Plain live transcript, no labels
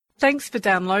Thanks for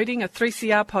downloading a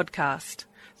 3CR podcast.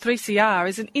 3CR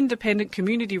is an independent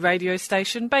community radio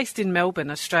station based in Melbourne,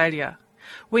 Australia.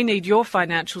 We need your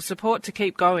financial support to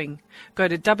keep going. Go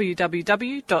to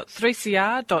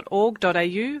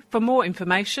www.3cr.org.au for more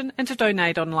information and to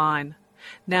donate online.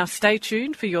 Now stay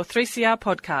tuned for your 3CR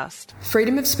podcast.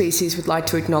 Freedom of Species would like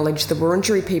to acknowledge the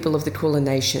Wurundjeri people of the Kulin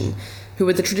Nation, who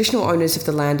are the traditional owners of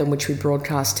the land on which we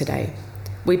broadcast today.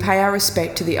 We pay our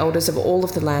respect to the elders of all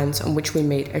of the lands on which we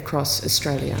meet across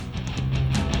Australia.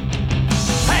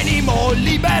 Animal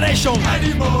liberation!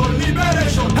 Animal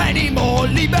liberation! Animal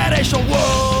liberation!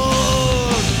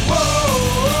 Whoa! Whoa!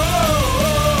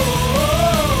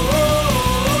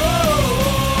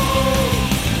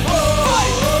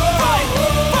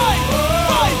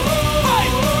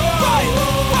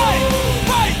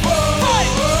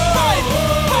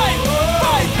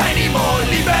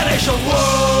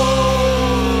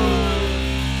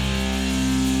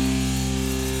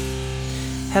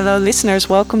 Hello listeners,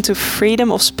 welcome to Freedom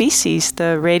of Species,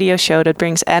 the radio show that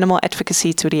brings animal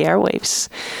advocacy to the airwaves.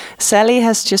 Sally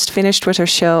has just finished with her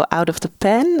show Out of the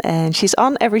Pen, and she's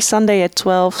on every Sunday at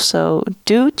 12, so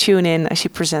do tune in as she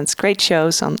presents great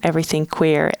shows on everything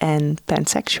queer and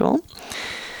pansexual.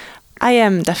 I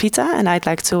am Davita, and I'd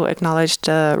like to acknowledge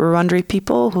the Wurundjeri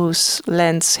people whose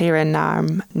lands here in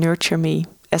Naarm nurture me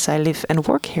as I live and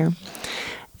work here.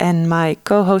 And my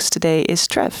co-host today is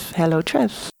Trev. Hello,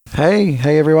 Trev. Hey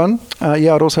everyone.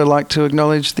 I'd also like to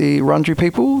acknowledge the Wurundjeri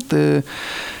people, the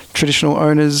traditional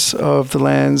owners of the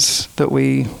lands that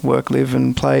we work, live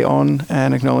and play on,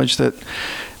 and acknowledge that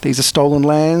these are stolen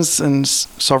lands and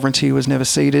sovereignty was never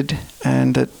ceded,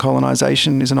 and that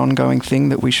colonisation is an ongoing thing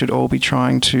that we should all be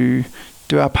trying to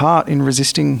do our part in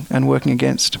resisting and working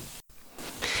against.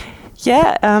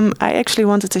 Yeah, I actually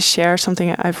wanted to share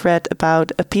something I've read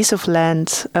about a piece of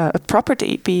land, a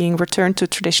property being returned to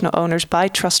traditional owners by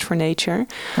Trust for Nature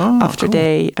after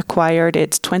they acquired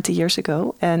it 20 years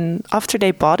ago. And after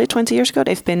they bought it 20 years ago,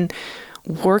 they've been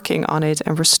working on it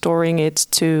and restoring it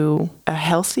to a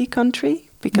healthy country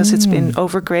because it's been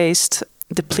overgrazed,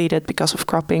 depleted because of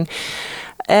cropping.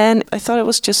 And I thought it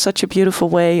was just such a beautiful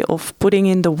way of putting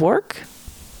in the work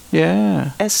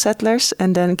as settlers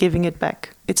and then giving it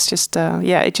back. It's just,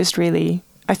 it just really,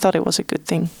 I thought it was a good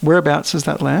thing. Whereabouts is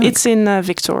that land? It's in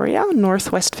Victoria,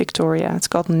 northwest Victoria. It's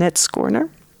called Ned's Corner.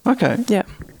 Okay. Yeah,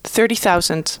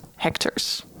 30,000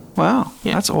 hectares. Wow,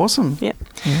 that's awesome. Yeah.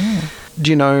 Do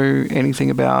you know anything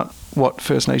about what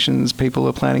First Nations people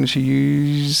are planning to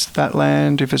use that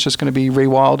land, if it's just going to be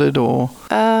rewilded or?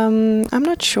 I'm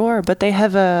not sure, but they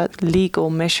have a legal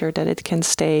measure that it can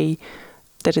stay,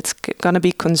 that it's going to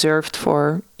be conserved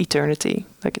for eternity.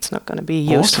 Like it's not going to be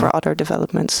used for other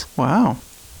developments. Wow.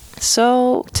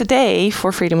 So today,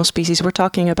 for Freedom of Species, we're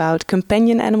talking about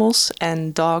companion animals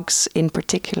and dogs in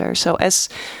particular. So as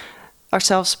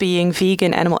ourselves being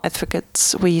vegan animal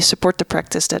advocates, we support the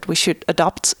practice that we should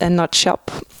adopt and not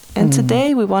shop. And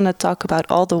today we want to talk about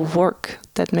all the work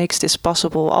that makes this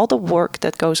possible, all the work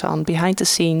that goes on behind the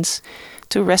scenes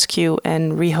to rescue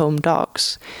and rehome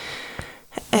dogs.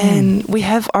 And we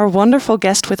have our wonderful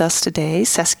guest with us today,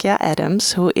 Saskia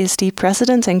Adams, who is the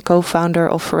president and co-founder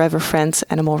of Forever Friends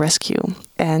Animal Rescue.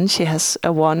 And she has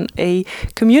won a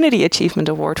Community Achievement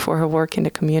Award for her work in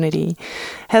the community.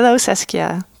 Hello,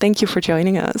 Saskia. Thank you for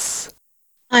joining us.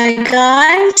 Hi,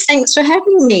 guys. Thanks for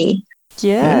having me.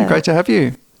 Yeah, great to have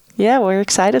you. Yeah, we're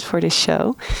excited for this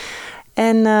show.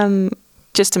 And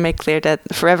just to make clear that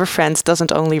Forever Friends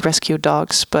doesn't only rescue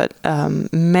dogs, but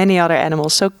many other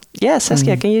animals. So,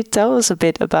 Saskia, can you tell us a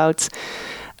bit about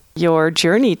your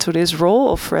journey to this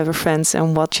role of Forever Friends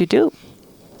and what you do?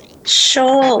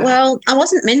 Sure. Well, I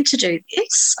wasn't meant to do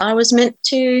this. I was meant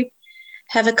to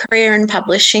have a career in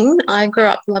publishing. I grew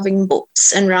up loving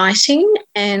books and writing,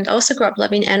 and I also grew up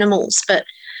loving animals, but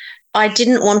I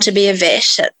didn't want to be a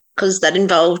vet because that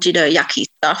involved, yucky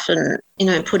stuff and,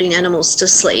 putting animals to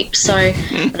sleep. So I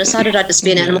decided I'd just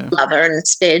be an animal lover and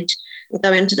instead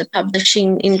go into the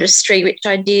publishing industry, which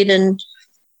I did. And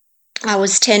I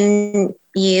was 10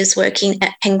 years working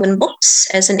at Penguin Books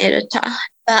as an editor.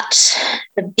 But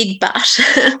the big but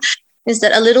is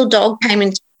that a little dog came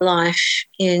into my life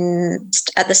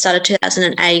at the start of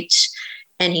 2008,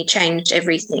 and he changed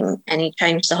everything, and he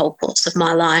changed the whole course of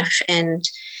my life and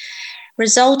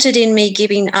resulted in me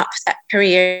giving up that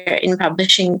career in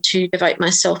publishing to devote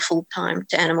myself full-time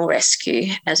to animal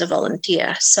rescue as a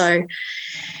volunteer. So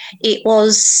it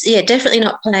was, definitely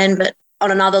not planned, but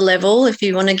on another level. If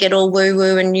you want to get all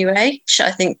woo-woo and new age,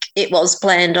 I think it was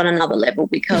planned on another level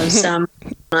because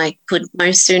I could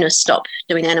no sooner stop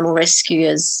doing animal rescue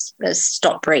as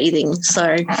stop breathing.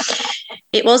 So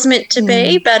it was meant to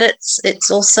be, but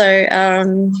it's also,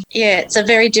 it's a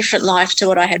very different life to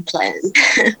what I had planned.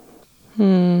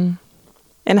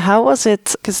 And how was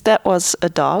it? Because that was a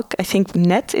dog. I think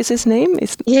Ned is his name.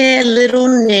 Yeah, little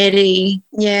Neddy.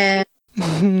 Yeah.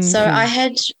 So I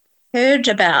had heard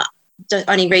about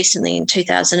only recently in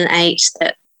 2008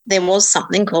 that there was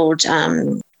something called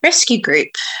Rescue Group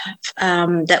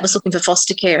that was looking for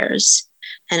foster carers,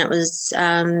 and it was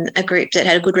a group that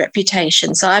had a good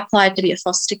reputation. So I applied to be a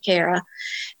foster carer,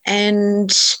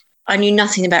 and I knew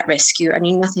nothing about rescue. I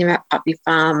knew nothing about puppy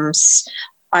farms.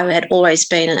 I had always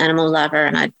been an animal lover,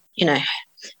 and I'd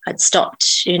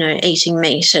stopped, eating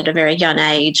meat at a very young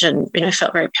age and,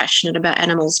 felt very passionate about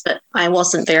animals, but I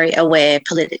wasn't very aware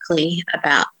politically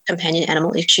about companion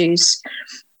animal issues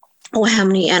or how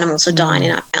many animals are dying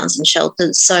in our pounds and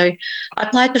shelters. So I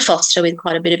applied to foster with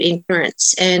quite a bit of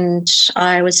ignorance, and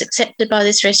I was accepted by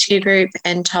this rescue group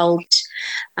and told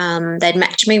they'd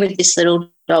match me with this little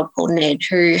dog called Ned,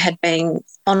 who had been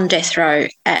on death row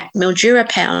at Mildura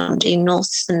Pound in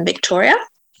northern Victoria.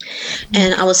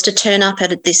 And I was to turn up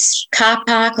at this car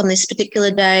park on this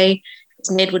particular day.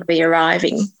 Ned would be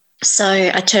arriving. So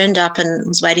I turned up and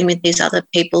was waiting with these other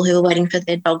people who were waiting for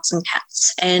their dogs and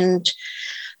cats. And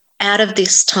out of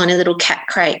this tiny little cat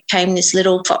crate came this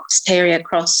little fox terrier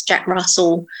cross, Jack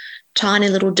Russell, tiny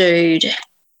little dude,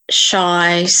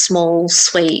 shy, small,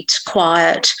 sweet,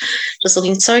 quiet, just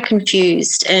looking so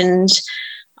confused. And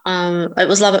it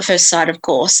was love at first sight, of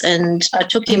course. And I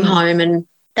took him home, and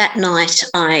that night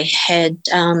I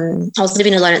was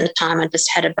living alone at the time. I just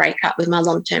had a breakup with my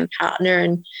long-term partner,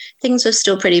 and things were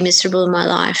still pretty miserable in my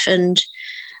life. And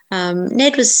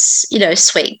Ned was,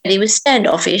 sweet, but he was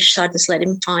standoffish, so I just let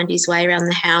him find his way around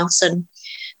the house. And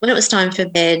when it was time for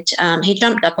bed, he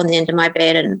jumped up on the end of my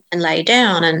bed and lay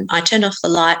down, and I turned off the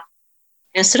light.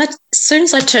 And as soon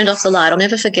as I turned off the light, I'll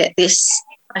never forget this,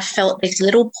 I felt these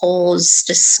little paws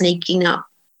just sneaking up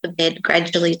the bed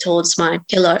gradually towards my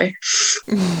pillow.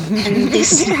 And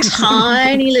this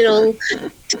tiny little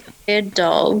scared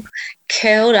dog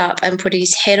curled up and put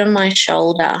his head on my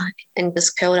shoulder and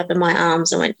just curled up in my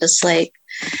arms and went to sleep.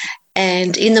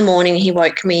 And in the morning, he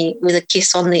woke me with a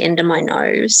kiss on the end of my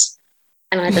nose.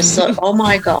 And I just thought, oh,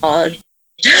 my God.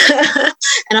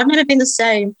 And I've never been the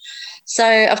same.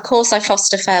 So, of course, I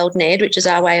foster failed Ned, which is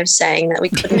our way of saying that we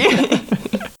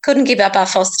couldn't give up our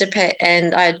foster pet,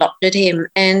 and I adopted him.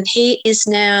 And he is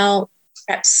now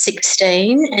perhaps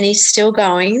 16 and he's still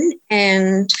going.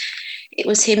 And it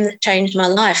was him that changed my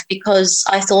life, because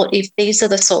I thought, if these are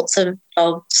the sorts of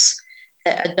dogs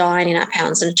that are dying in our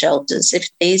pounds and shelters, if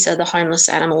these are the homeless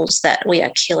animals that we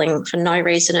are killing for no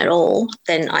reason at all,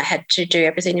 then I had to do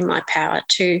everything in my power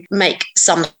to make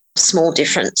some small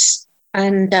difference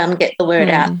and get the word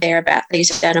out there about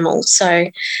these animals. So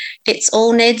it's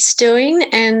all Ned's doing,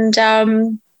 and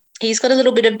he's got a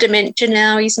little bit of dementia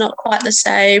now. He's not quite the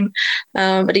same,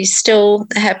 but he's still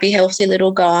a happy, healthy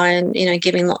little guy, and,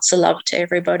 giving lots of love to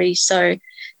everybody. So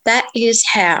that is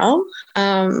how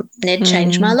Ned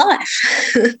changed my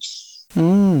life.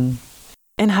 And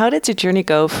how did your journey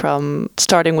go from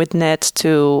starting with Ned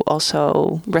to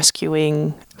also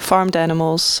rescuing farmed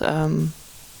animals?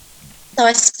 So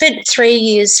I spent 3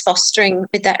 years fostering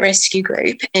with that rescue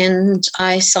group, and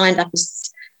I signed up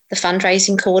as the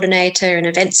fundraising coordinator and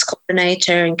events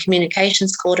coordinator and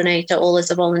communications coordinator, all as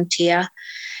a volunteer.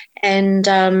 And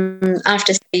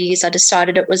after 3 years, I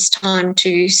decided it was time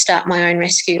to start my own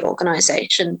rescue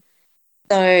organisation.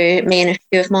 So me and a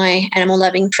few of my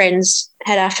animal-loving friends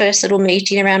had our first little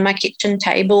meeting around my kitchen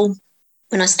table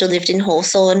when I still lived in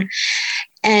Hawthorn,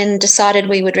 and decided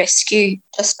we would rescue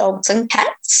just dogs and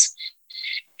cats.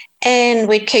 And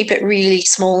we'd keep it really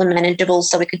small and manageable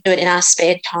so we could do it in our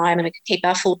spare time, and we could keep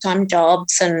our full-time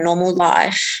jobs and normal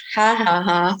life. Ha,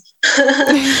 ha,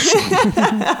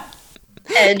 ha.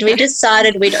 And we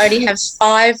decided we'd only have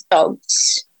 5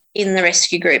 dogs in the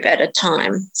rescue group at a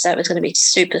time. So it was going to be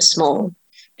super small.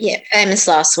 Yeah, famous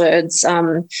last words.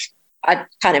 I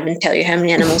can't even tell you how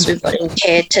many animals we've got in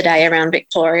care today around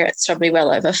Victoria. It's probably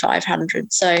well over 500,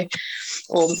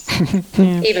 or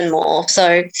even more.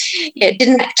 So, it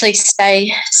didn't actually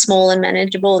stay small and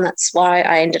manageable, and that's why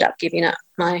I ended up giving up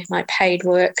my paid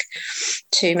work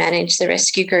to manage the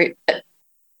rescue group. But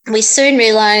we soon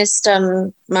realised,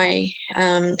 my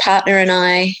partner and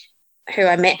I, who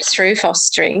I met through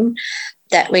fostering,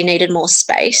 that we needed more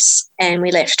space, and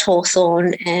we left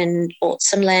Hawthorn and bought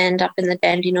some land up in the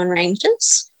Dandenong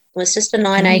Ranges. It was just a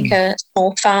 9-acre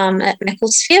small farm at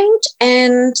Macclesfield,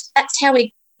 and that's how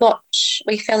we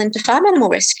fell into farm animal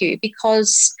rescue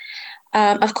because,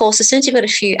 of course, as soon as you've got a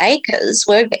few acres,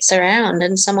 word gets around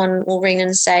and someone will ring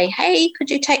and say, hey, could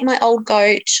you take my old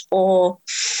goat or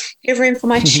give room for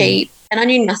my sheep? And I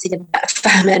knew nothing about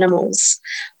farm animals.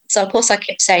 So, of course, I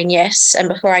kept saying yes. And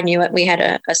before I knew it, we had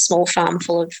a small farm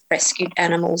full of rescued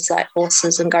animals like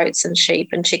horses and goats and sheep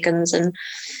and chickens, and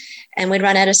we'd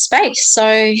run out of space.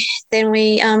 So then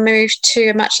we moved to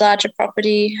a much larger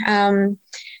property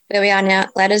where we are now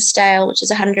at Laddersdale, which is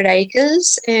 100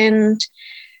 acres, and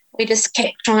we just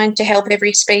kept trying to help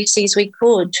every species we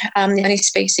could. The only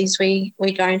species we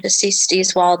don't assist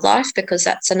is wildlife because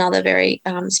that's another very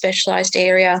specialised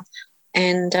area,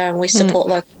 and we support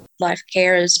local wildlife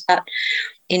carers. But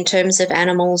in terms of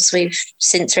animals, we've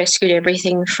since rescued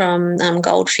everything from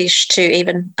goldfish to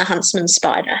even a huntsman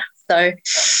spider. So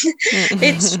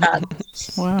it's fun.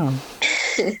 Wow.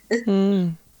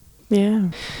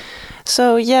 Yeah.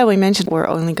 So, yeah, we mentioned we're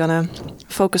only going to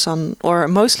focus on, or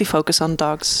mostly focus on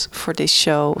dogs for this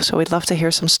show. So we'd love to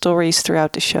hear some stories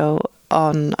throughout the show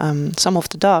on some of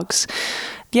the dogs.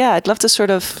 Yeah, I'd love to sort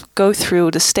of go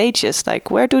through the stages.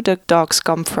 Like, where do the dogs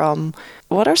come from?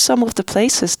 What are some of the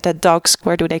places that dogs,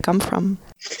 where do they come from?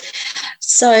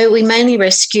 So we mainly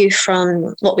rescue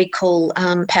from what we call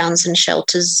pounds and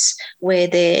shelters, where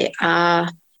there are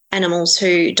animals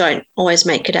who don't always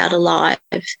make it out alive.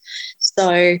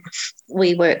 So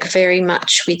we work very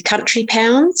much with country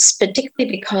pounds,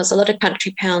 particularly because a lot of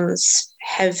country pounds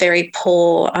have very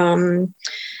poor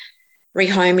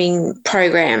rehoming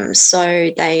programs.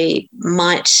 So they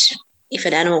might, if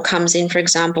an animal comes in, for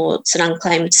example, it's an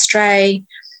unclaimed stray,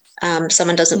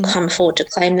 someone doesn't come forward to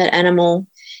claim that animal,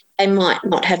 they might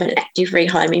not have an active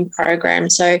rehoming program.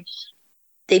 So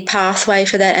the pathway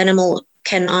for that animal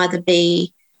can either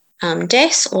be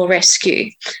death or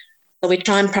rescue. So we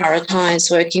try and prioritise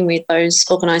working with those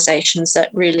organisations that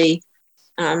really,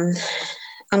 I'm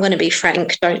going to be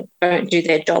frank, don't do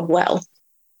their job well.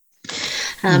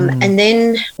 And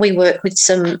then we work with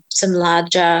some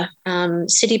larger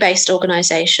city-based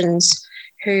organisations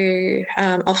who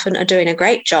often are doing a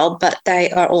great job, but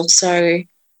they are also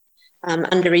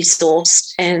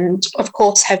under-resourced and, of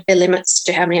course, have their limits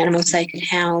to how many animals they can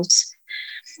house.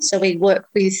 So we work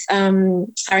with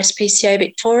RSPCA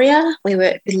Victoria, we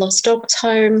work with Lost Dogs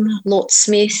Home, Lort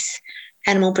Smith,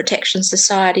 Animal Protection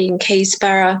Society in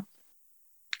Keysborough,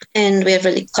 and we have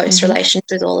really close relations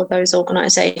with all of those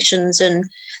organisations, and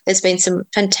there's been some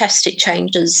fantastic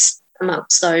changes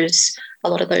amongst a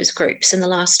lot of those groups in the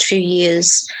last few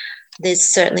years. There's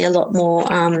certainly a lot more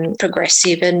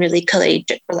progressive and really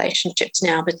collegiate relationships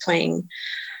now between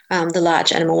the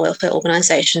large animal welfare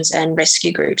organisations and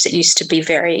rescue groups. It used to be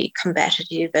very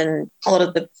combative, and a lot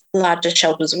of the larger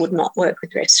shelters would not work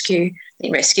with rescue. I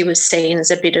think rescue was seen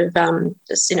as a bit of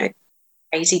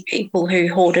crazy people who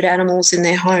hoarded animals in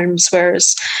their homes,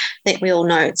 whereas I think we all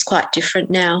know it's quite different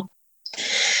now.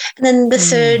 And then the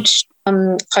third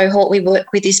cohort we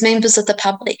work with is members of the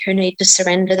public who need to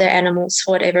surrender their animals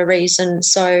for whatever reason.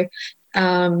 So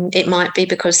it might be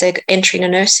because they're entering a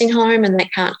nursing home and they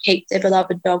can't keep their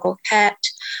beloved dog or cat,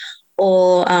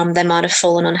 or they might have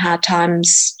fallen on hard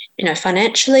times,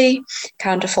 financially,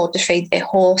 can't afford to feed their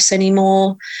horse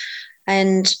anymore.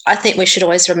 And I think we should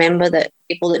always remember that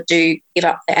people that do give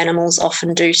up their animals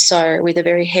often do so with a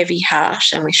very heavy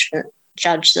heart, and we shouldn't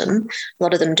judge them. A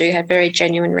lot of them do have very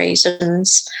genuine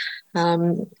reasons.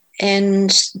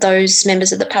 And those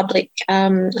members of the public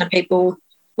are people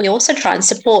we also try and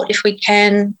support if we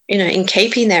can, in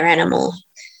keeping their animal.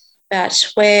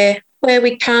 But where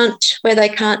they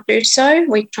can't do so,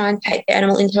 we try and take the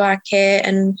animal into our care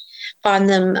and find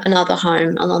them another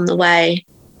home along the way.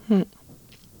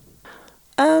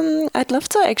 I'd love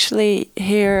to actually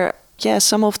hear,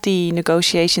 some of the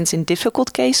negotiations in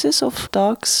difficult cases of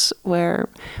dogs where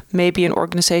maybe an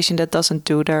organization that doesn't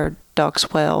do their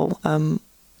dogs well,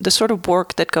 the sort of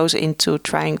work that goes into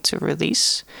trying to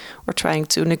release or trying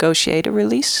to negotiate a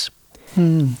release.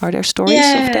 Are there stories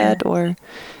of that? Or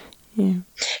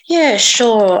Yeah,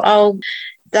 sure.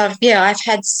 I've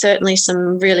had certainly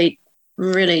some really,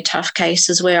 really tough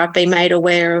cases where I've been made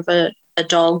aware of a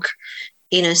dog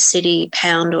in a city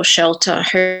pound or shelter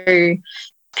who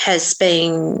has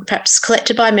been perhaps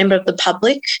collected by a member of the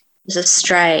public as a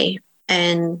stray,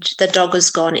 and the dog has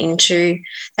gone into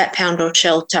that pound or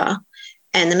shelter,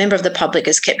 and the member of the public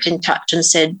has kept in touch and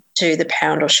said to the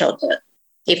pound or shelter,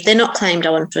 if they're not claimed,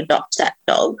 I want to adopt that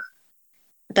dog.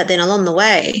 But then along the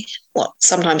way, what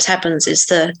sometimes happens is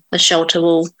the shelter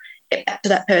will get back to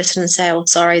that person and say, oh,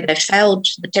 sorry, they failed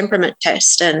the temperament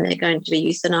test and they're going to be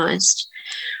euthanised.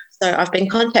 So I've been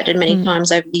contacted many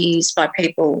times over the years by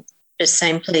people just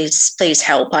saying, please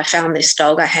help. I found this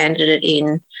dog. I handed it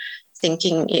in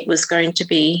thinking it was going to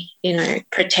be,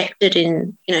 protected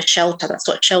in a shelter. That's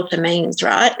what shelter means,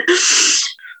 right?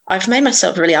 I've made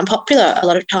myself really unpopular a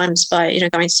lot of times by,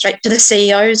 going straight to the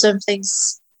CEOs of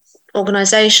these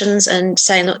organisations and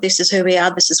saying, look, this is who we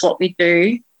are, this is what we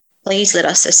do. Please let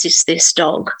us assist this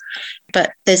dog.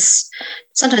 But there's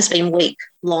sometimes been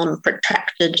week-long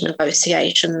protracted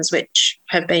negotiations which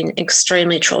have been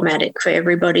extremely traumatic for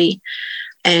everybody.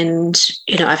 And,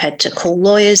 I've had to call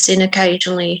lawyers in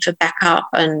occasionally for backup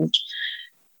and,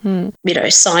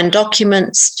 sign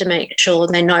documents to make sure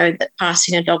they know that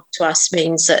passing a dog to us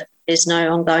means that there's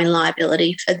no ongoing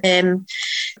liability for them.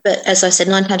 But as I said,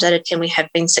 9 times out of 10, we have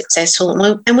been successful.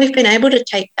 And we've been able to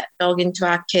take that dog into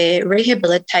our care,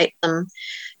 rehabilitate them,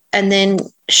 and then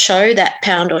show that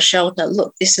pound or shelter,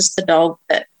 look, this is the dog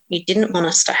that you didn't want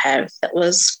us to have that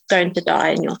was going to die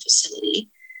in your facility.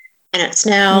 And it's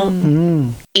now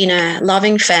in a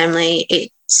loving family.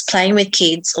 It's playing with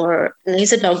kids, and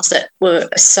these are dogs that were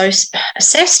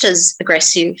assessed as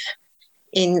aggressive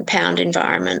in pound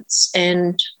environments.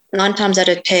 And 9 times out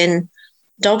of 10,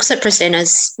 dogs that present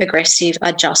as aggressive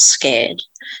are just scared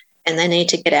and they need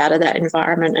to get out of that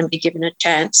environment and be given a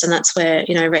chance. And that's where,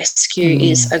 rescue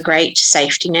is a great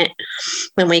safety net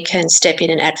when we can step in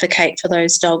and advocate for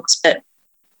those dogs. But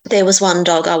there was one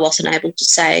dog I wasn't able to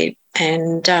save,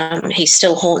 and he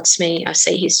still haunts me. I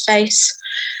see his face.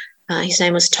 His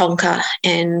name was Tonka,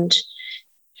 and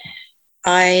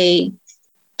I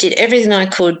did everything I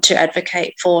could to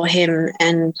advocate for him,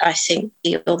 and I think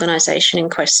the organisation in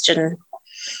question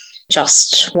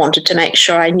just wanted to make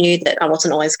sure I knew that I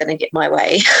wasn't always going to get my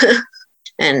way.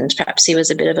 And perhaps he was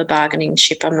a bit of a bargaining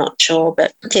chip, I'm not sure.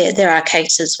 But, yeah, there are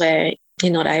cases where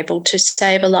you're not able to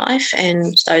save a life,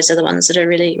 and those are the ones that are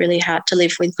really, really hard to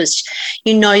live with because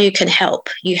you can help.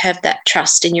 You have that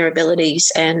trust in your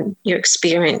abilities and your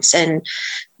experience and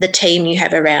the team you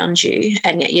have around you,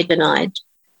 and yet you're denied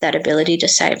that ability to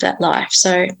save that life.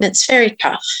 So it's very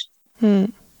tough.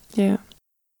 Yeah.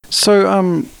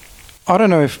 So I don't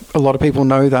know if a lot of people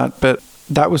know that, but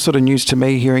that was sort of news to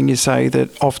me hearing you say that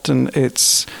often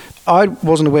I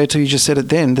wasn't aware till you just said it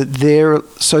then,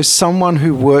 so someone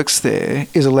who works there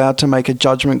is allowed to make a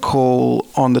judgment call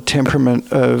on the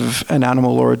temperament of an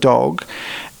animal or a dog,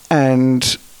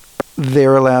 and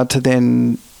they're allowed to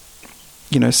then,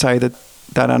 say that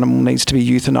that animal needs to be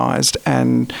euthanized,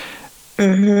 and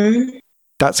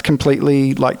that's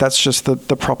completely, that's just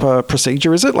the proper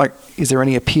procedure, is it? Is there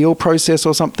any appeal process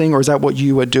or something, or is that what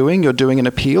you are doing? You're doing an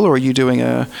appeal, or are you doing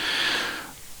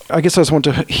I guess I just want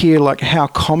to hear, how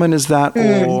common is that,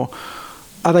 or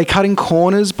are they cutting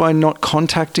corners by not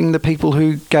contacting the people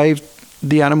who gave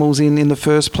the animals in the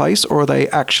first place, or are they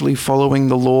actually following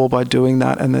the law by doing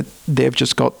that, and that they've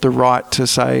just got the right to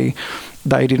say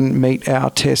they didn't meet our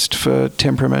test for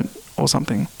temperament or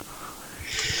something?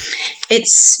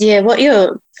 They're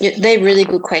really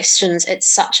good questions. It's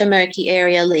such a murky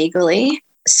area legally.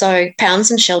 So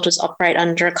pounds and shelters operate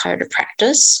under a code of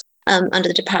practice under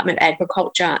the Department of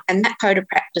Agriculture, and that code of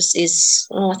practice is,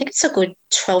 I think it's a good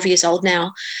 12 years old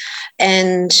now,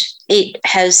 and it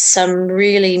has some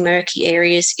really murky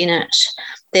areas in it.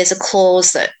 There's a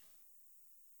clause that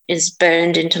is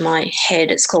burned into my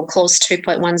head. It's called Clause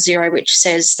 2.10, which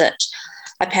says that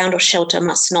a pound or shelter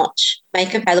must not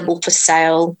make available for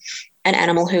sale an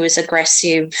animal who is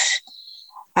aggressive,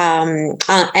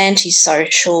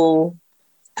 antisocial,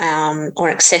 or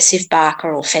excessive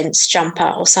barker or fence jumper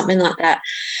or something like that.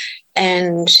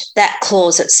 And that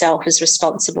clause itself is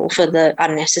responsible for the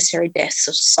unnecessary deaths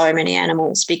of so many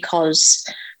animals, because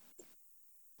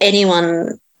any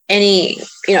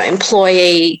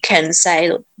employee can say,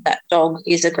 look, that dog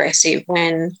is aggressive,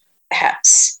 when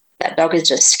perhaps that dog is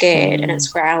just scared and it's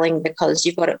growling because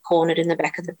you've got it cornered in the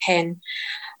back of the pen.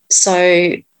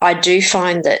 So I do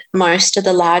find that most of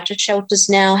the larger shelters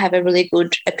now have a really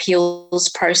good appeals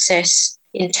process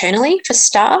internally for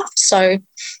staff. So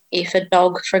if a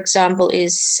dog, for example,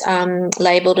 is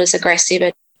labelled as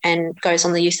aggressive and goes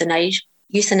on the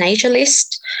euthanasia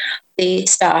list, the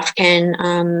staff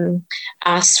can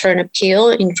ask for an appeal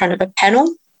in front of a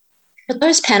panel. But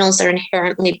those panels are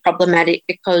inherently problematic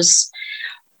because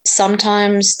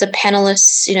sometimes the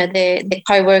panellists, their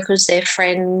co-workers, their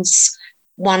friends,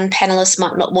 one panellist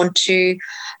might not want to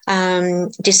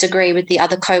disagree with the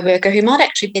other co-worker who might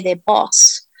actually be their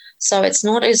boss. So it's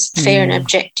not as fair and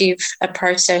objective a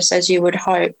process as you would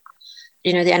hope.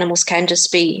 The animals can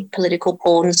just be political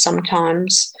pawns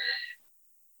sometimes.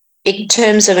 In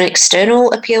terms of an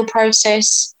external appeal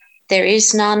process, there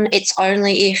is none. It's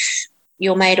only if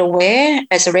you're made aware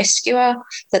as a rescuer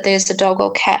that there's a dog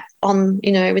or cat on,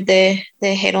 with their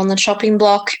head on the chopping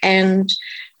block. And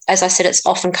as I said, it's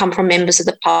often come from members of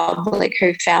the public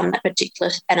who found that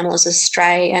particular animal as a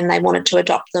stray and they wanted to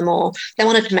adopt them, or they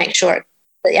wanted to make sure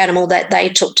the animal that they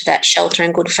took to that shelter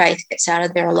in good faith gets out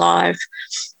of there alive.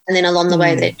 And then along the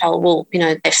way, they're told, well,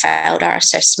 they failed our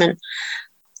assessment.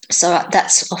 So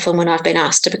that's often when I've been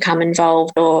asked to become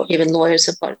involved, or even lawyers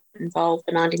have got involved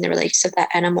demanding the release of that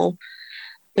animal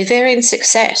with varying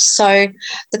success. So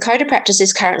the Code of Practice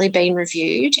is currently being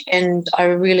reviewed, and I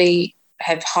really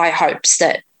have high hopes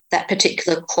that that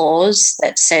particular clause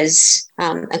that says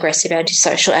aggressive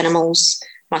antisocial animals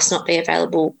must not be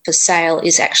available for sale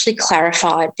is actually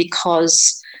clarified,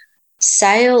 because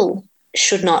sale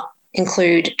should not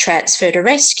include transfer to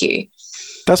rescue.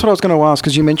 That's what I was going to ask,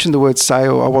 because you mentioned the word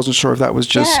sale. I wasn't sure if that was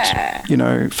just,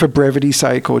 for brevity's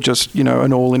sake, or just,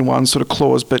 an all-in-one sort of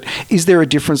clause. But is there a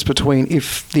difference between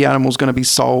if the animal's going to be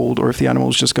sold or if the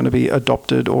animal's just going to be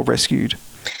adopted or rescued?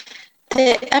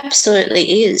 There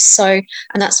absolutely is. So,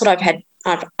 and that's what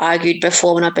I've argued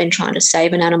before when I've been trying to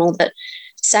save an animal, that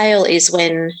sale is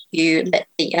when you let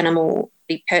the animal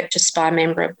be purchased by a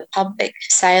member of the public.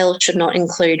 Sale should not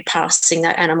include passing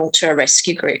that animal to a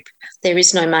rescue group. There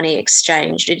is no money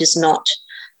exchanged. It is not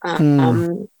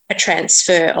a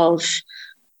transfer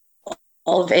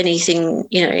of anything,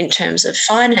 in terms of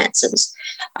finances.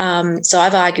 So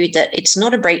I've argued that it's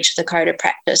not a breach of the Code of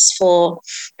Practice for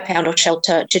a pound or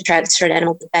shelter to transfer an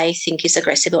animal that they think is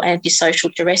aggressive or antisocial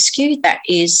to rescue. That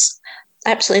is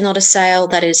absolutely not a sale.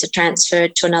 That is a transfer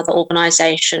to another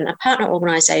organisation, a partner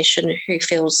organisation who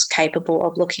feels capable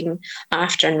of looking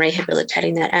after and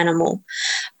rehabilitating that animal.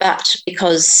 But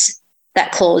because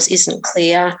that clause isn't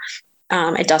clear,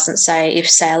 it doesn't say if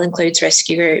sale includes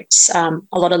rescue groups. A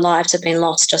lot of lives have been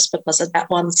lost just because of that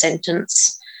one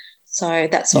sentence. So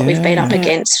that's what we've been up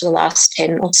against for the last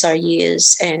 10 or so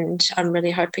years, and I'm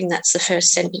really hoping that's the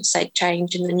first sentence they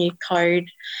change in the new code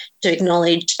to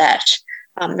acknowledge that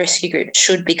rescue groups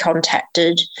should be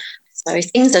contacted. So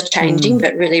things are changing,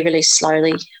 but really, really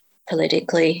slowly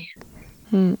politically.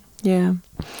 Yeah.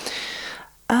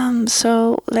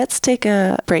 So let's take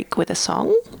a break with a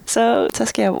song. So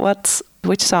Saskia,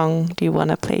 which song do you want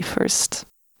to play first?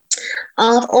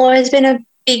 I've always been a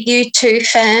big U2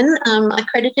 fan. I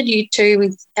credited U2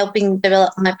 with helping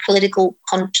develop my political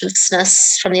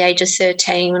consciousness from the age of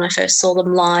 13 when I first saw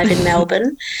them live in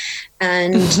Melbourne.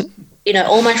 And,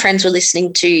 all my friends were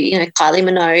listening to, Kylie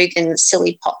Minogue and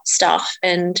silly pop stuff.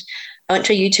 And I went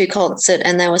to a U2 concert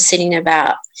and they were singing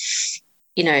about,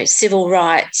 civil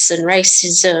rights and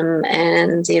racism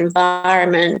and the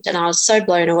environment, and I was so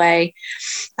blown away.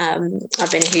 I've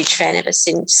been a huge fan ever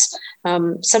since.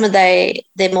 Some of their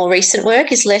more recent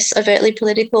work is less overtly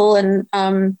political and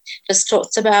just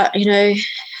talks about,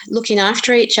 looking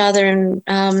after each other and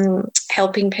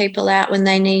helping people out when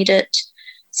they need it.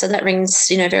 So that rings,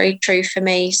 very true for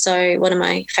me. So one of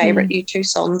my favourite U2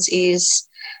 songs is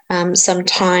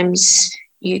Sometimes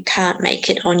You Can't Make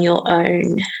It On Your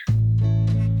Own.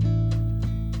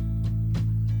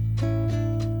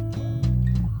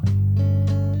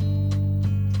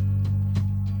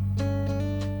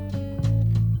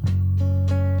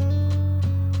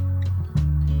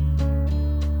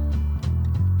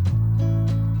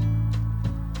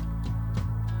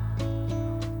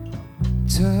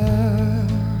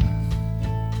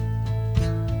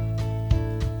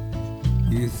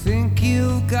 You think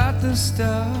you've got the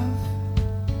stuff,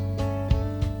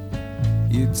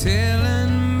 you're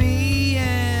telling me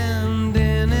and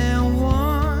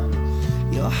anyone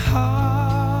you're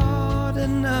hard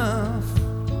enough.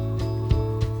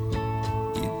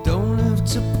 You don't have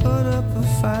to put up a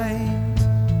fight,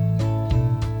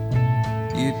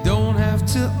 you don't have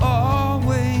to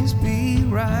always be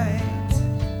right.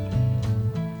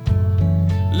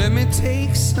 Let me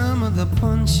take some of the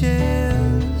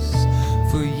punches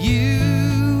for you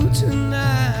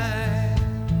tonight.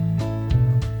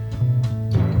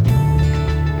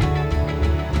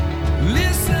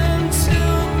 Listen to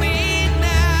me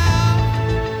now,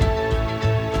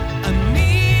 I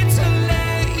need to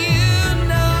let you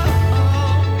know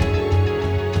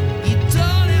you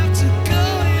don't have to go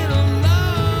it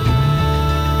alone.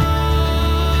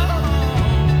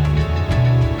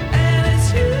 And it's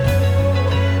you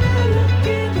when I look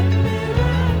in the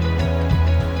mirror,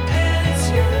 and it's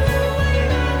you when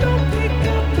I don't pick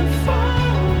up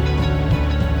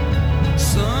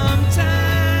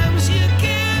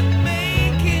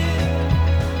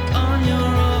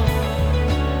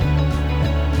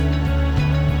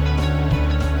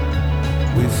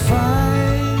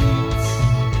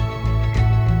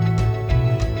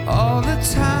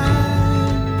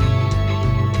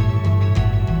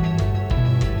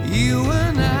you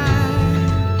and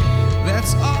I,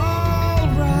 that's all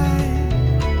right.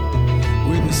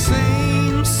 We're the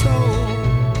same soul.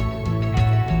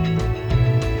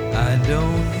 I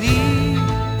don't need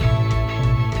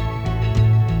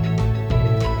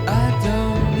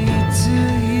to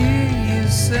hear you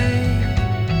say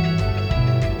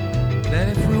that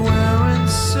if we weren't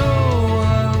so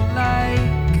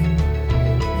alike,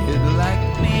 you'd like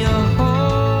me a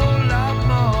whole lot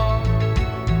more.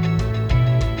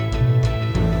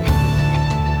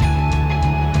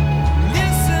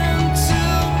 Listen to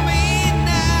me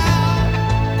now.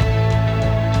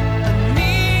 I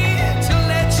need to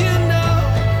let you know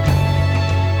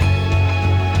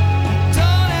you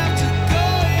don't have to go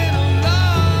it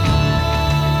alone.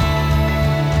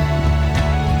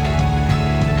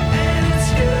 And it's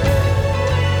you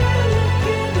when I look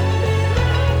in the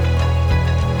mirror,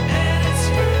 and it's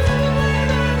you when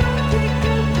I don't pick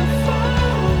up the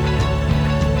phone.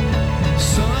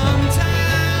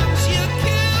 Sometimes you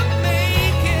can't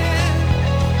make it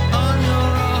on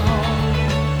your own.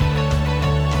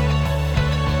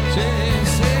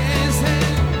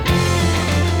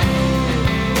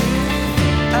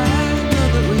 I know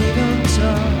that we don't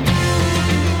talk.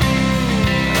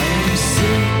 I'm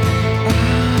sick of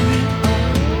it all.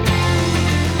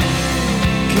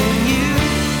 Can you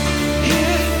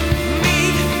hear me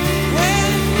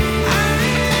when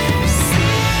I'm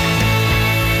saying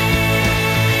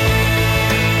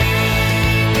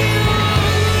the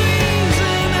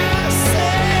reason I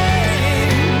say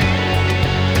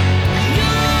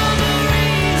you're the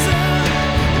reason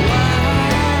why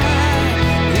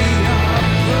the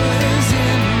opera's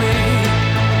in me.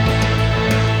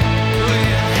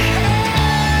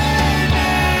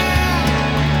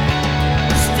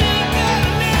 Still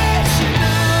gotta let you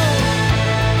know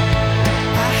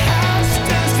a house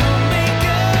does not make a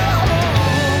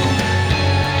home.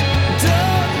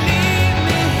 Don't leave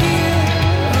me here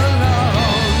alone.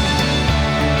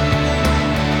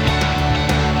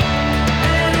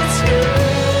 And it's you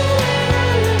when I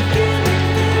look in the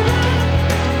mirror,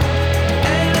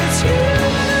 and it's you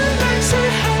that makes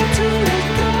it hard to let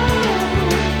go.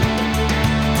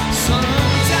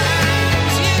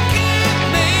 Sometimes you can't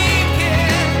make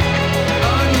it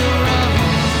on your own.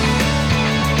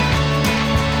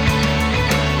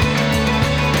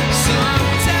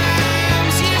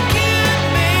 Sometimes you can't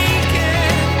make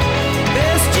it.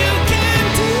 Best you can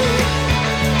do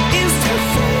is to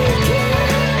fake it.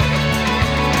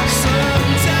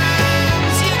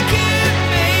 Sometimes you can't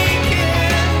make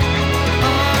it on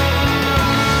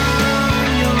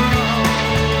your own.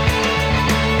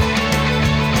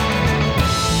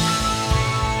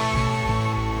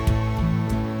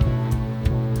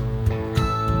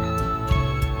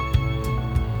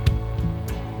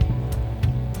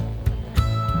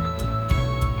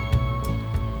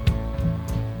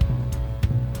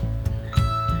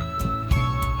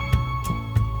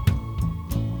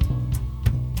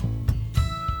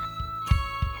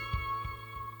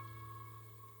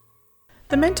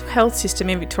 The mental health system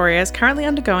in Victoria is currently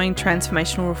undergoing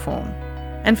transformational reform.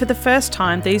 And for the first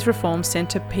time, these reforms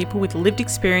centre people with lived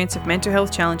experience of mental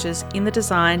health challenges in the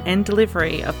design and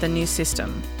delivery of the new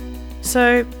system.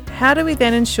 So, how do we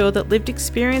then ensure that lived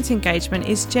experience engagement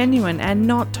is genuine and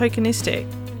not tokenistic?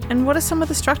 And what are some of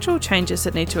the structural changes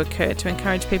that need to occur to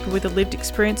encourage people with a lived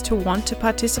experience to want to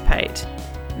participate?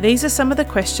 These are some of the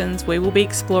questions we will be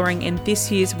exploring in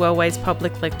this year's Wellways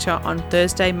Public Lecture on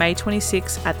Thursday, May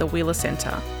 26 at the Wheeler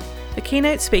Centre. The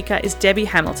keynote speaker is Debbie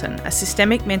Hamilton, a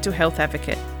systemic mental health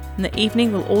advocate, and the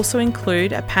evening will also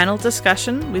include a panel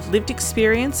discussion with lived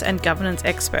experience and governance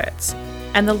experts,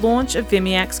 and the launch of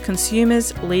VIMIAC's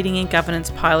Consumers Leading in Governance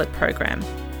pilot program.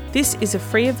 This is a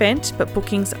free event, but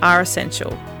bookings are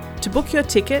essential. To book your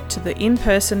ticket to the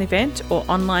in-person event or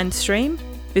online stream,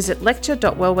 visit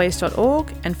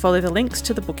lecture.wellways.org and follow the links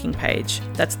to the booking page.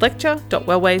 That's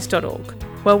lecture.wellways.org.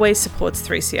 Wellways supports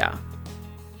 3CR.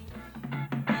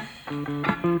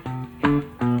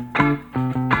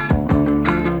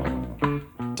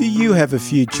 Do you have a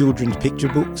few children's picture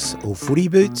books or footy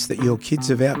boots that your kids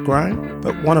have outgrown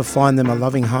but want to find them a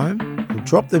loving home? Well,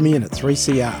 drop them in at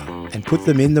 3CR and put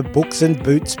them in the Books and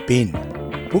Boots bin.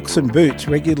 Books and Boots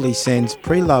regularly sends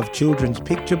pre-loved children's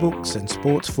picture books and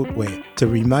sports footwear to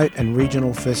remote and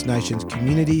regional First Nations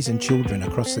communities and children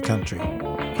across the country.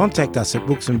 Contact us at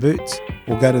Books and Boots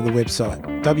or go to the website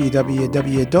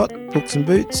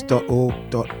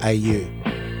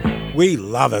www.booksandboots.org.au. We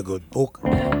love a good book.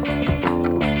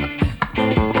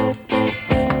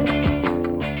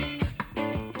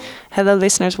 Hello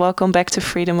listeners, welcome back to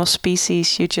Freedom of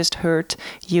Species. You just heard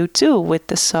U2 with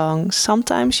the song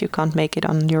Sometimes You Can't Make It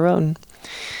On Your Own.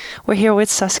 We're here with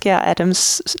Saskia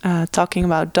Adams talking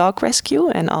about dog rescue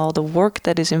and all the work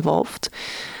that is involved.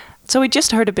 So we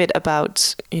just heard a bit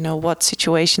about, what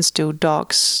situations do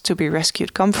dogs to be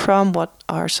rescued come from? What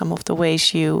are some of the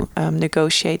ways you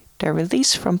negotiate their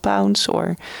release from pounds,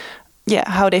 or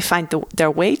how they find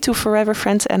their way to Forever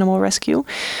Friends Animal Rescue.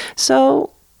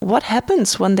 So what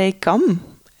happens when they come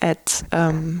at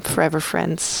Forever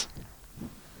Friends?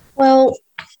 Well,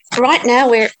 right now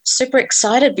we're super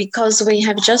excited because we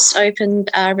have just opened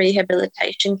our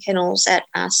rehabilitation kennels at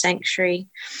our sanctuary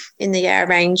in the Yarra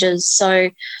Ranges.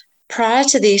 So prior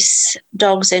to this,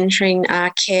 dogs entering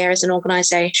our care as an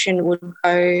organisation would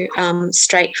go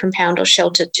straight from pound or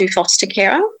shelter to foster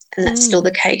carer, and that's still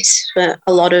the case for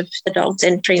a lot of the dogs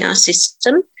entering our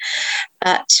system.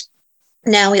 But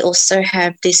now we also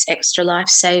have this extra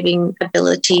life-saving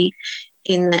ability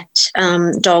in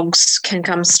that dogs can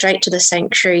come straight to the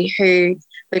sanctuary who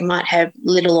we might have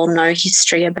little or no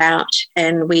history about,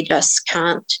 and we just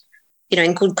can't,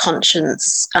 in good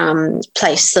conscience,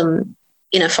 place them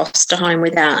in a foster home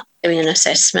without doing an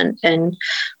assessment and,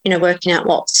 working out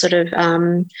what sort of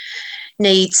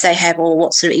needs they have or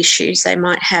what sort of issues they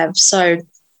might have. So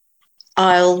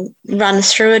I'll run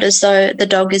through it as though the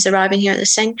dog is arriving here at the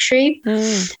sanctuary.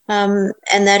 And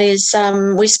that is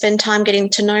we spend time getting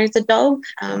to know the dog.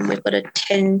 We've got a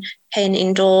 10-pen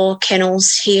indoor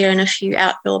kennels here and a few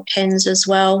outdoor pens as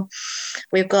well.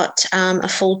 We've got a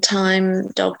full-time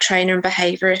dog trainer and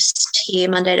behaviourist here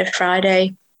Monday to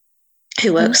Friday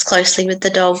who works closely with the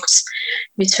dogs,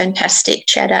 who's fantastic.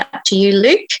 Shout out to you,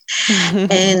 Luke.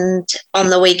 And on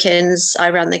the weekends, I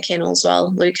run the kennels while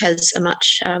Luke has a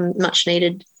much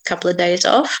needed couple of days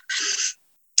off.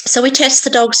 So we test the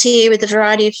dogs here with a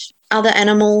variety of other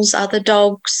animals, other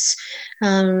dogs,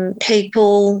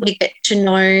 people. We get to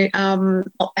know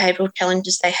what behavioural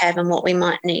challenges they have and what we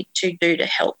might need to do to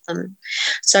help them.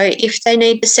 So if they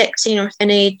need the sexing or if they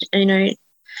need,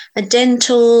 a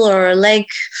dental or a leg,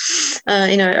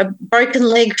 a broken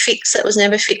leg fix that was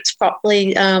never fixed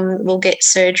properly, we'll get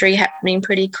surgery happening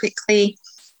pretty quickly.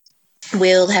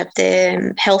 We'll have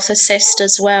their health assessed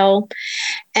as well,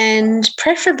 and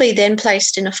preferably then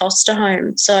placed in a foster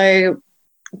home. So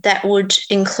that would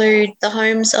include the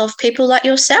homes of people like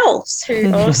yourselves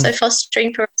who are also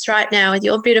fostering for us right now with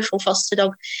your beautiful foster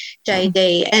dog,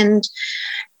 JD. And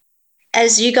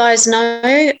as you guys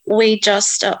know, we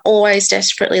just are always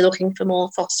desperately looking for more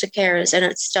foster carers, and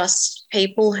it's just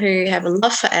people who have a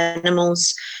love for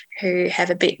animals, who have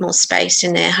a bit more space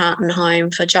in their heart and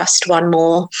home for just one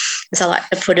more, as I like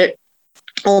to put it,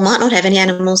 or might not have any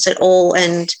animals at all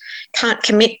and can't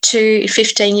commit to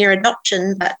 15-year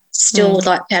adoption but still would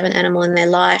like to have an animal in their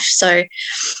life. So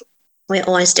we're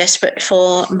always desperate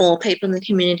for more people in the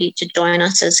community to join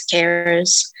us as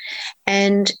carers.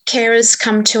 And carers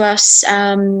come to us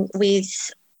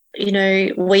with,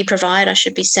 we provide, I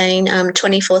should be saying,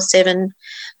 24/7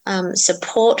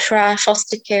 support for our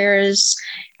foster carers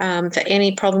for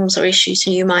any problems or issues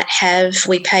you might have.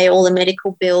 We pay all the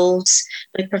medical bills.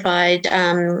 We provide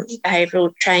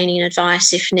behavioural training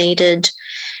advice if needed.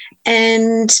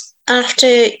 And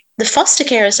after the foster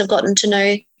carers have gotten to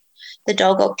know the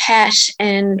dog or cat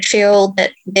and feel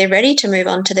that they're ready to move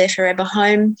on to their forever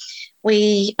home,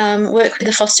 we work with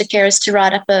the foster carers to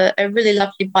write up a really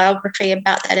lovely biography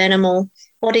about that animal,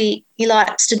 what he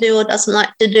likes to do or doesn't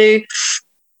like to do,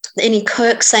 any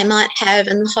quirks they might have,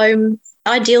 and the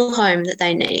ideal home that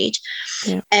they need.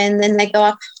 Yeah. And then they go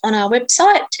up on our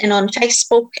website and on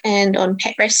Facebook and on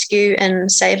Pet Rescue and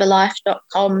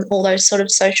savealife.com, all those sort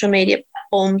of social media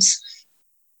platforms.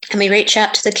 And we reach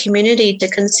out to the community to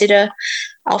consider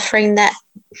offering that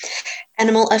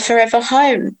animal a forever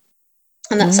home.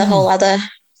 And that's a whole other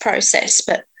process.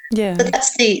 But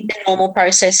that's the normal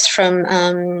process from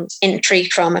entry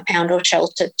from a pound or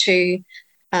shelter to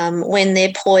when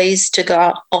they're poised to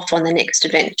go off on the next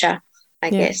adventure, I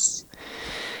guess.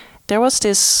 There was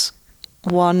this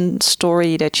one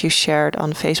story that you shared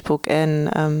on Facebook,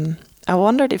 and I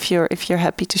wondered if you're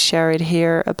happy to share it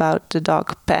here about the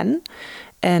dog Pen,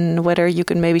 and whether you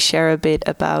can maybe share a bit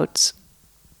about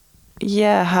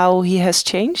how he has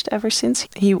changed ever since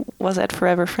he was at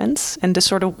Forever Friends and the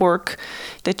sort of work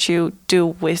that you do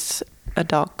with a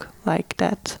dog like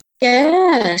that.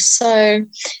 Yeah, so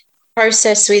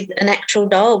process with an actual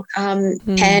dog.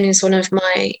 Pan is one of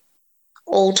my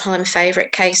all-time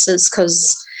favourite cases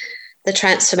because the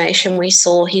transformation we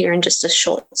saw here in just a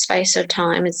short space of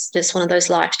time is just one of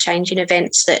those life-changing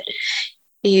events that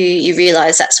you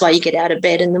realise that's why you get out of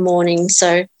bed in the morning.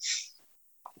 So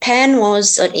Pan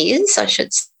is, I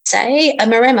should say, a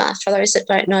Maremma. For those that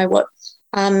don't know what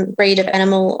breed of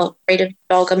animal or breed of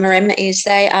dog a Maremma is.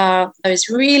 They are those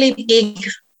really big,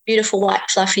 beautiful, white,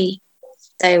 fluffy.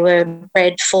 They were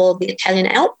bred for the Italian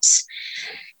Alps,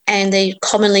 and they're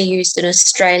commonly used in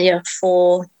Australia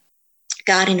for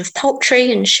guardian of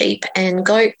poultry and sheep and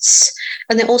goats,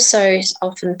 and they're also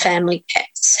often family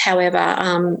pets. However,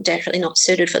 definitely not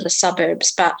suited for the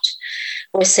suburbs, but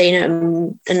we're seeing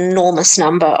an enormous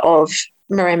number of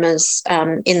Maremmas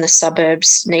in the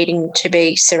suburbs needing to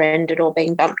be surrendered or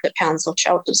being dumped at council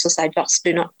shelters because they just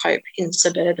do not cope in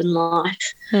suburban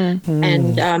life.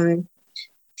 And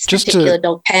this particular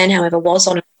dog, Pan, however, was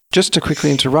on a... Just to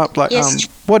quickly interrupt, Yes.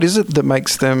 what is it that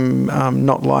makes them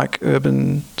not like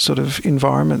urban sort of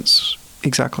environments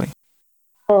exactly?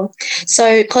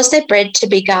 So because they're bred to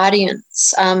be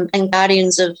guardians and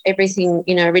guardians of everything,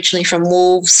 originally from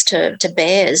wolves to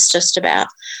bears, just about,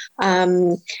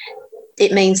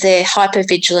 it means they're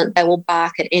hyper-vigilant. They will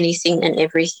bark at anything and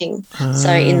everything.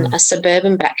 So in a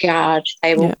suburban backyard,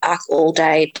 they will bark all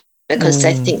day because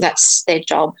they think that's their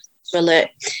job, to alert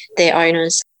their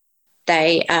owners.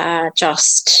 They are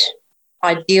just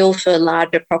ideal for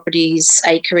larger properties,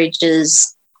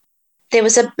 acreages. There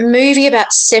was a movie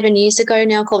about 7 years ago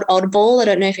now called Oddball. I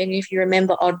don't know if any of you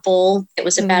remember Oddball. It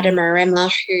was about a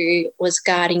Maremma who was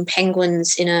guarding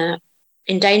penguins in an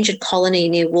endangered colony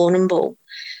near Warrnambool.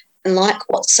 And like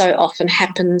what so often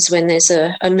happens when there's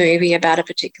a movie about a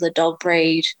particular dog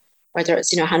breed, whether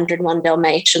it's 101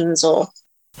 Dalmatians or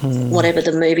whatever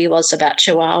the movie was about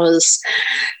Chihuahuas,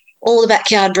 all the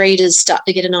backyard breeders start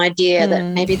to get an idea that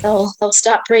maybe they'll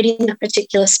start breeding a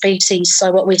particular species.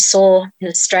 So what we saw in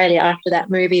Australia after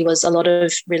that movie was a lot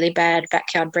of really bad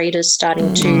backyard breeders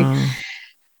starting to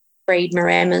breed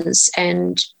Maremmas.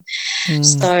 And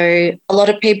so a lot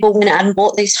of people went out and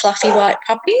bought these fluffy white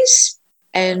puppies,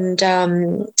 and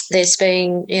there's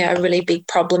been a really big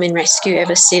problem in rescue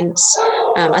ever since.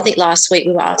 I think last week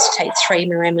we were asked to take 3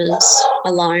 Maremmas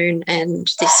alone, and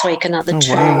this week another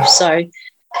 2. Wow. So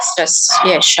it's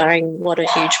just, showing what a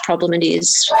huge problem it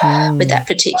is with that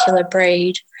particular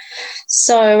breed.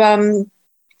 So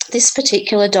this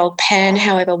particular dog, Pan,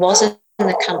 however, wasn't in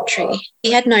the country.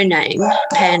 He had no name.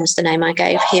 Pan's the name I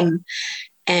gave him.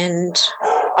 And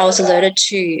I was alerted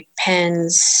to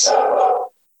Pan's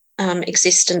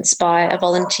existence by a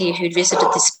volunteer who'd visited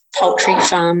this poultry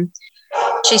farm.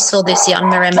 She saw this young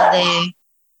Maremma there,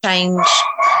 change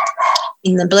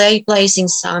in the blazing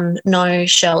sun, no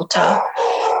shelter.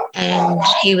 And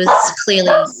he was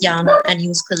clearly young and he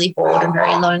was clearly bored and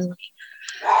very lonely.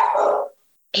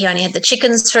 He only had the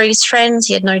chickens for his friends.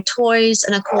 He had no toys.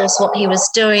 And, of course, what he was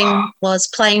doing was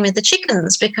playing with the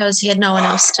chickens because he had no one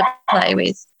else to play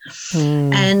with.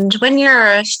 And when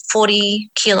you're a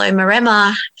 40-kilo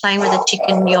Maremma playing with a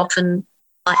chicken, you often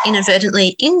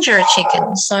inadvertently injure a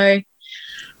chicken. So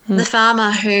the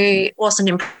farmer, who wasn't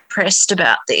impressed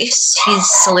about this,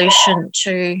 his solution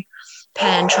to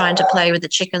Pan trying to play with the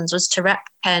chickens was to wrap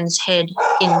Pan's head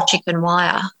in chicken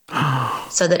wire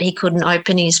so that he couldn't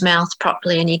open his mouth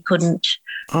properly and he couldn't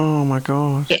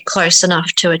get close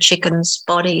enough to a chicken's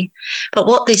body. But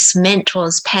what this meant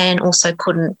was Pan also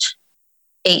couldn't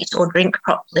eat or drink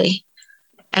properly,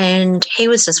 and he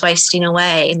was just wasting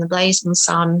away in the blazing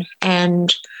sun.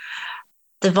 And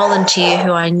the volunteer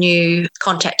who I knew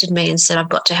contacted me and said, I've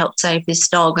got to help save this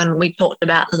dog, and we talked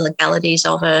about the legalities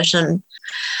of it. And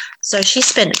so she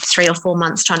spent 3 or 4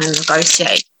 months trying to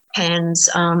negotiate Pan's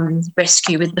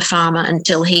rescue with the farmer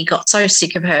until he got so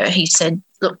sick of her, he said,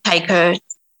 look, take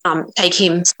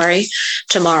him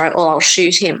tomorrow or I'll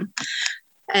shoot him.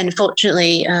 And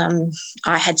fortunately,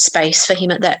 I had space for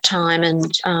him at that time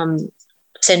and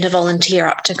sent a volunteer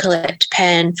up to collect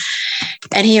Pan.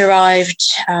 And he arrived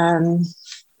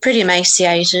pretty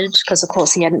emaciated because, of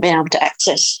course, he hadn't been able to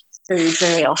access food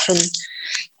very often.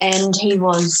 And he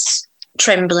was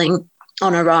trembling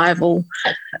on arrival.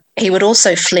 He would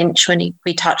also flinch when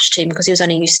we touched him because he was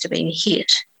only used to being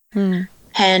hit.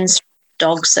 Hands,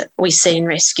 dogs that we see in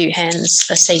rescue, hands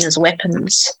are seen as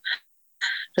weapons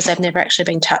because they've never actually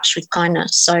been touched with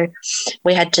kindness. So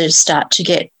we had to start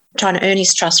to trying to earn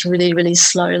his trust really, really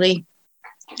slowly.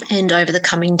 And over the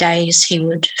coming days, he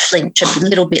would flinch a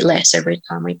little bit less every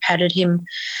time we patted him.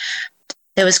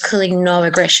 There was clearly no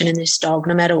aggression in this dog,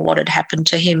 no matter what had happened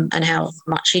to him and how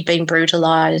much he'd been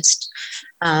brutalised.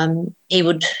 He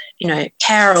would,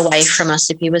 cower away from us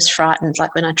if he was frightened,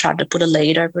 like when I tried to put a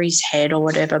lead over his head or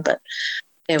whatever, but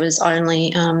there was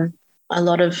only a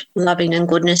lot of loving and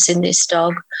goodness in this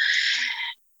dog.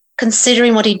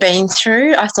 Considering what he'd been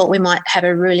through, I thought we might have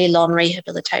a really long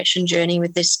rehabilitation journey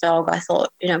with this dog. I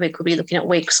thought, we could be looking at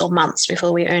weeks or months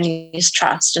before we earn his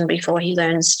trust and before he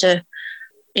learns to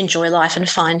enjoy life and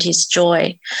find his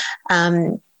joy.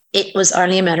 It was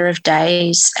only a matter of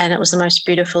days, and it was the most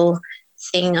beautiful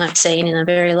thing I've seen in a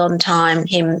very long time,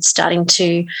 him starting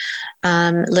to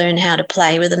learn how to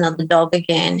play with another dog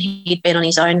again. He'd been on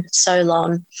his own for so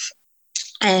long,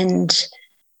 and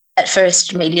at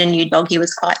first meeting a new dog, he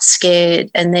was quite scared,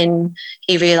 and then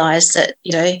he realised that,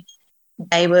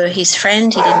 they were his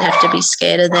friend. He didn't have to be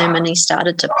scared of them, and he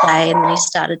started to play, and he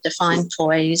started to find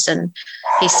toys, and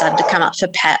he started to come up for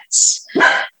pats.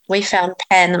 We found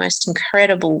Pan the most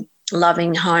incredible,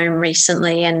 loving home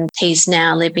recently, and he's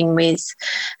now living with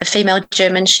a female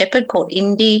German Shepherd called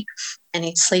Indy, and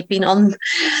he's sleeping on,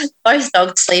 both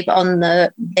dogs sleep on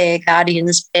their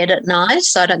guardian's bed at night,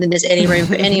 so I don't think there's any room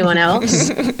for anyone else.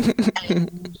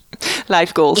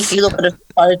 Life goals. If you look at a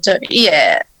photo,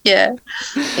 yeah.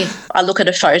 If I look at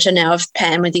a photo now of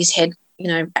Pan with his head,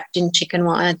 wrapped in chicken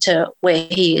wire to where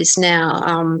he is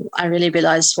now, I really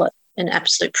realise what an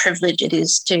absolute privilege it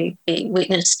is to be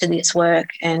witness to this work,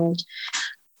 and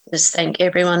just thank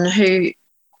everyone who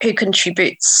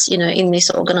contributes, in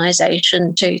this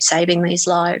organisation to saving these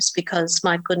lives, because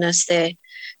my goodness, they're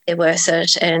worth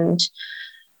it, and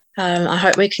I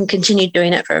hope we can continue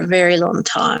doing it for a very long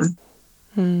time.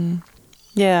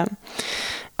 Yeah.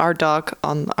 Our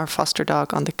foster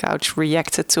dog on the couch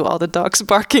reacted to all the dogs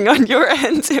barking on your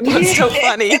end. It was so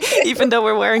funny. Even though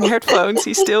we're wearing headphones,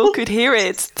 he still could hear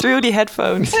it through the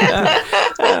headphones.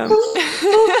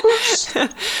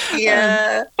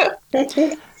 Yeah.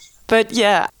 But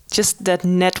yeah, just that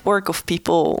network of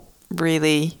people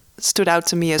really stood out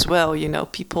to me as well.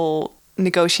 People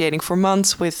negotiating for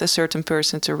months with a certain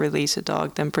person to release a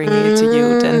dog, then bringing it to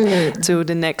you, then to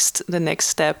the next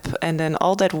step, and then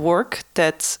all that work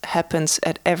that happens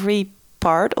at every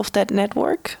part of that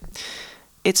network.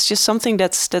 It's just something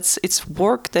it's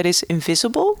work that is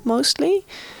invisible mostly,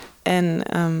 and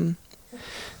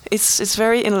it's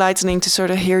very enlightening to sort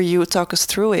of hear you talk us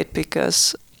through it,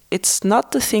 because it's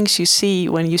not the things you see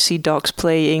when you see dogs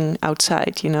playing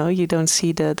outside. You don't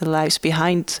see the lives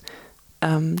behind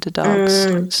the dogs.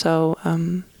 So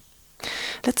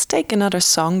let's take another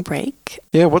song break.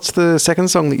 Yeah, what's the second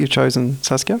song that you've chosen,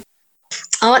 Saskia?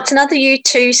 Oh, it's another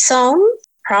U2 song,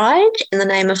 Pride in the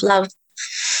Name of Love.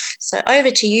 So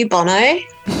over to you, Bono.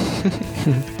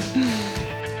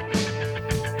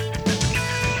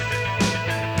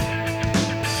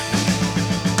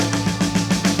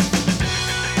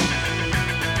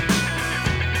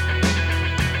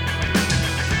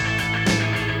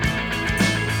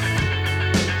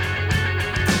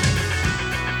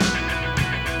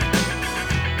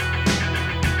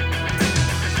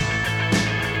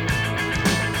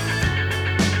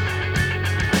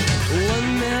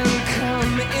 One man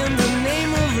come in the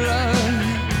name of love.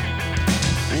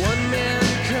 One man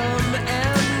come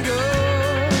and go.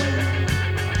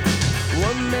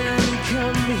 One man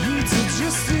come here to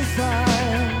justify.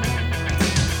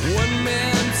 One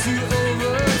man to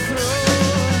overthrow.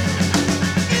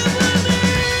 In the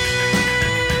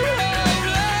name of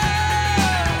love.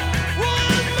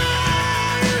 One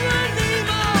man in the name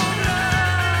of love.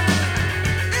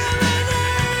 In the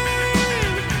name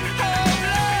of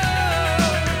love.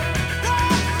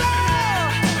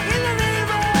 In the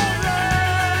name of love.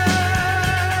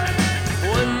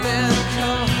 One man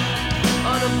come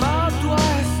on a barbed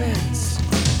wire fence.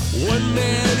 One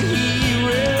man he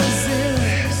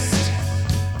resist.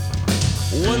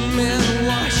 One man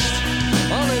washed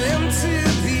on an empty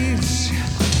beach.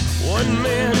 One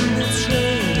man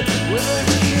betrayed with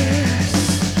a kiss.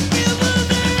 In the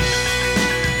name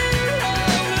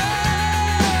of love.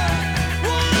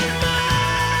 One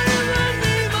man in the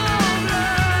name of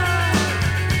love.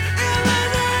 In the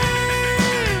name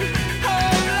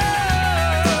of love.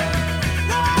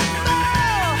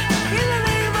 In the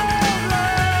name of love.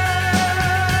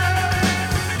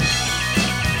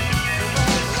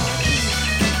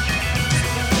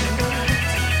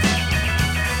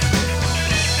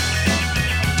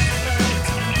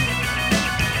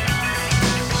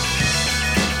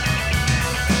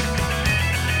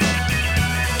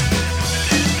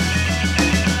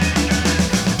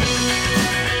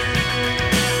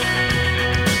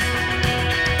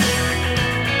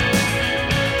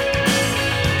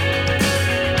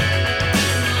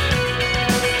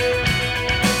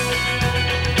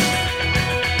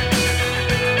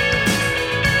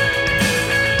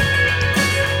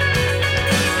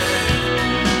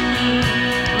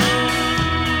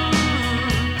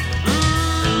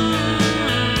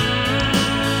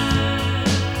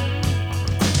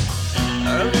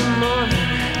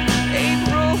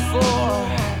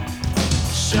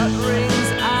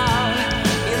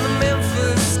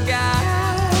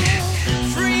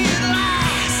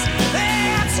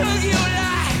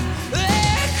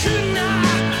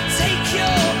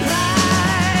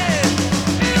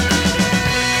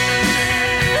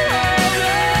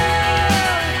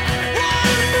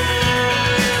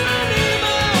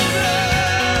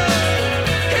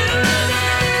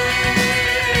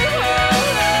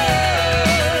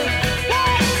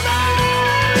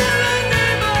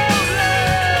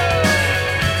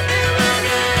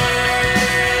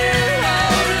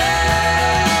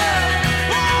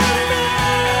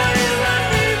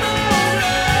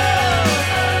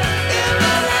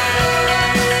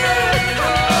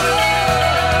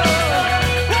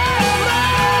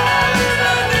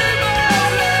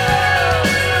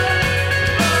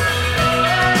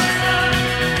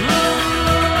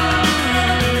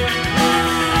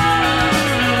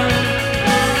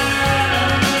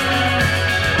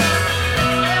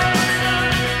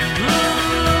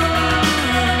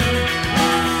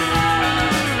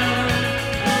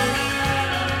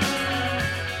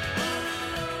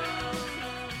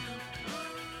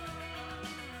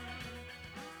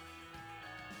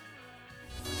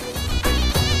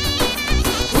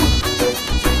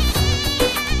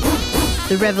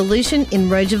 The revolution in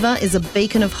Rojava is a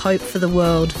beacon of hope for the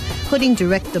world, putting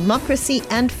direct democracy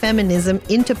and feminism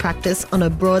into practice on a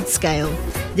broad scale.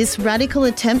 This radical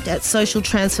attempt at social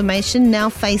transformation now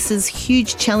faces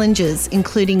huge challenges,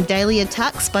 including daily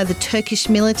attacks by the Turkish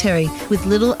military with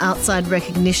little outside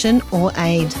recognition or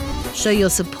aid. Show your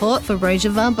support for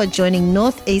Rojava by joining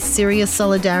North East Syria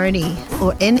Solidarity,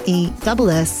 or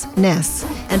NESS,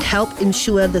 and help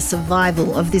ensure the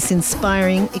survival of this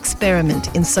inspiring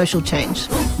experiment in social change.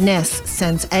 NESS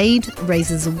sends aid,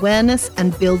 raises awareness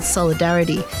and builds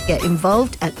solidarity. Get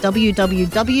involved at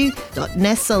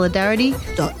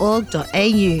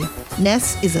www.nesssolidarity.org.au.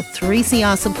 NESS is a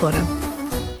 3CR supporter.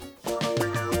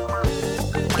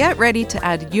 Get ready to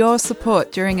add your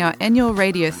support during our annual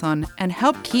Radiothon and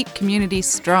help keep communities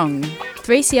strong.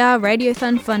 3CR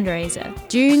Radiothon fundraiser,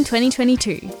 June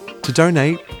 2022. To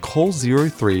donate, call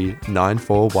 03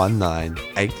 9419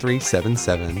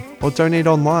 8377 or donate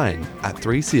online at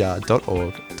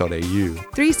 3cr.org.au.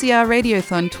 3CR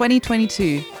Radiothon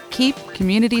 2022. Keep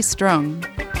communities strong.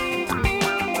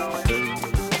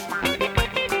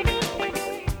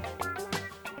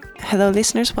 Hello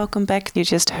listeners, welcome back. You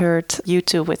just heard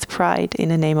U2 with Pride in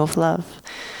the Name of Love.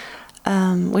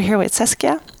 We're here with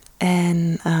Saskia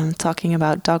and talking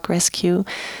about dog rescue.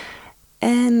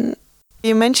 And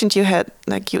you mentioned you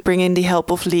bring in the help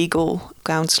of legal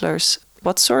counselors.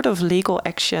 What sort of legal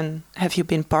action have you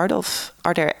been part of?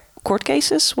 Are there court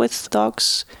cases with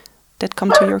dogs that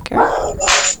come to your care?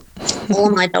 All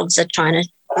my dogs are trying to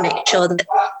make sure that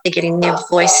they're getting their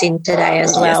voice in today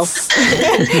as well.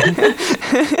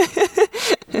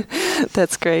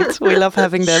 That's great. We love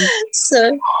having them.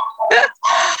 So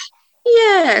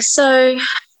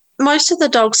most of the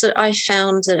dogs that I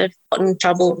found that have gotten in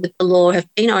trouble with the law have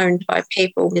been owned by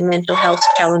people with mental health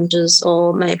challenges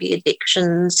or maybe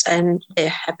addictions, and they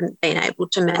haven't been able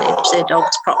to manage their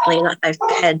dogs properly. Like they've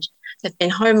been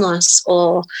homeless,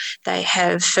 or they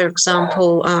have, for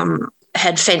example,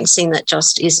 had fencing that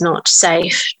just is not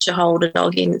safe to hold a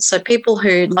dog in. So people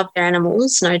who love their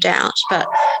animals, no doubt, but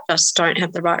just don't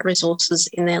have the right resources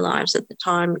in their lives at the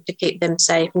time to keep them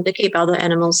safe and to keep other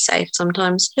animals safe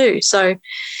sometimes too. So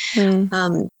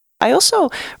I also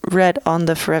read on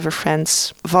the Forever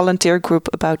Friends volunteer group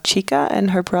about Chica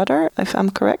and her brother, if I'm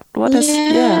correct.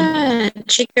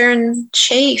 Chica and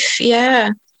Chief,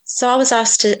 yeah. So I was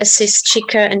asked to assist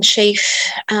Chica and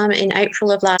Chief in April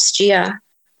of last year.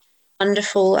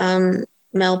 Wonderful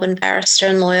Melbourne barrister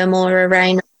and lawyer, Moira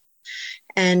Rayner.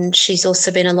 And she's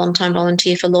also been a long-time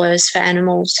volunteer for Lawyers for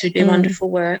Animals who do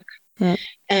wonderful work.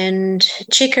 And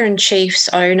Chica and Chief's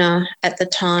owner at the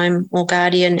time, or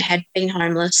guardian, had been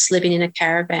homeless, living in a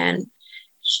caravan.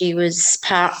 She was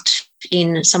parked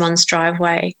in someone's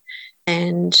driveway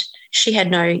and she had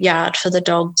no yard for the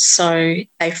dogs, so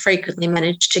they frequently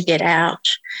managed to get out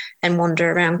and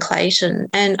wander around Clayton.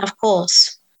 And, of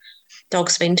course,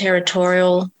 dogs being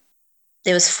territorial.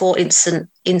 There was 4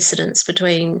 incidents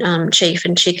between Chief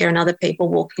and Chica and other people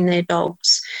walking their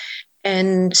dogs.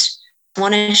 And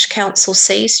Monash Council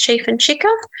seized Chief and Chica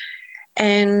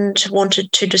and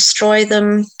wanted to destroy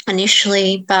them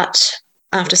initially, but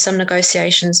after some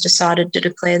negotiations decided to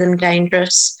declare them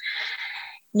dangerous.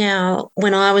 Now,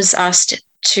 when I was asked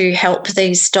to help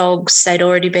these dogs, they'd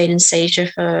already been in seizure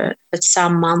for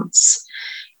some months,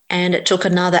 and it took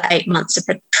another 8 months of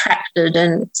protracted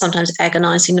and sometimes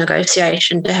agonising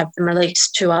negotiation to have them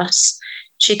released to us.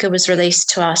 Chica was released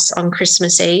to us on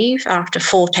Christmas Eve after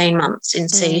 14 months in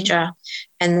seizure,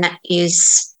 and that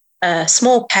is a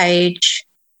small cage.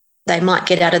 They might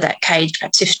get out of that cage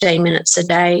perhaps 15 minutes a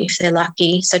day if they're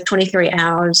lucky, so 23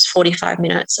 hours, 45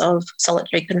 minutes of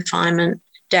solitary confinement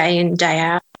day in, day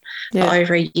out. For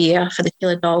over a year for the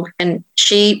killer dog, and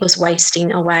she was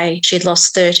wasting away. She'd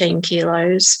lost 13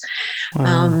 kilos.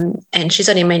 Wow. And she's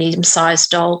only a medium-sized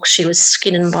dog. She was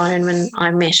skin and bone when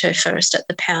I met her first at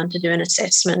the pound to do an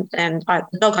assessment, and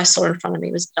the dog I saw in front of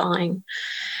me was dying.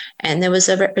 And there was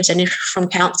a representative from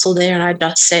council there, and I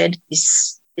just said,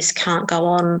 this can't go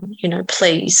on,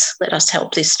 please let us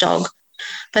help this dog.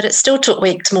 But it still took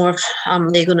weeks more of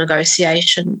legal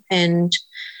negotiation, and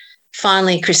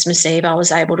finally, Christmas Eve, I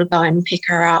was able to go and pick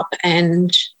her up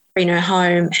and bring her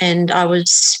home, and I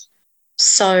was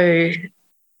so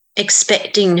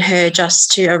expecting her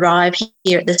just to arrive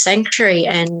here at the sanctuary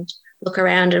and look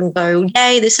around and go,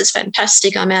 yay, this is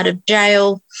fantastic, I'm out of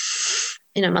jail,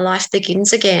 my life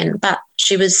begins again. But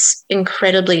she was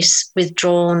incredibly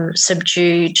withdrawn,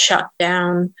 subdued, shut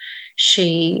down.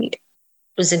 She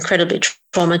was incredibly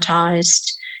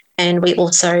traumatised, and we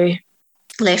also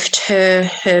left her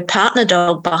partner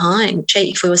dog behind,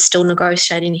 Chief. We were still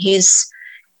negotiating his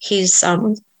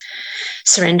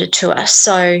surrendered to us.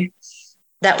 So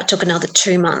that took another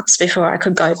 2 months before I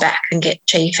could go back and get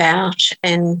Chief out.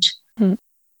 And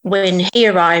when he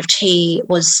arrived, he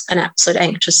was an absolute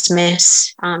anxious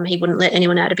mess. He wouldn't let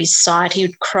anyone out of his sight. He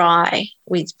would cry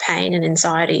with pain and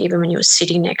anxiety even when you were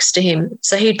sitting next to him.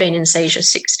 So he'd been in seizure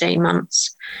 16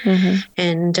 months.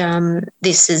 And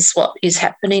this is what is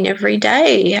happening every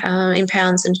day in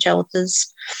pounds and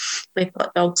shelters. We've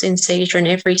got dogs in seizure in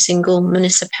every single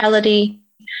municipality.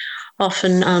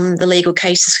 Often the legal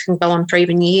cases can go on for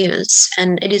even years,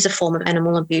 and it is a form of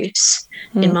animal abuse,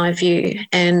 in my view.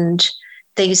 And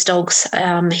these dogs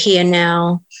here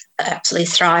now are absolutely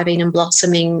thriving and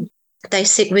blossoming. They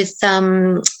sit with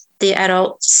the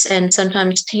adults and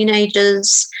sometimes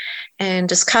teenagers and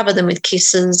just cover them with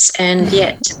kisses, and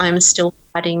yet I'm still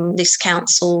fighting this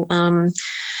council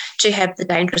to have the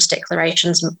dangerous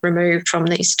declarations removed from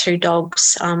these 2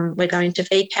 dogs. We're going to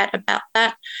VCAT about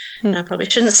that. And I probably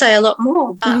shouldn't say a lot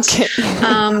more, but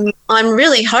I'm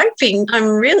really hoping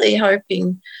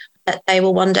that they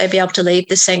will one day be able to leave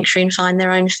the sanctuary and find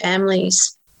their own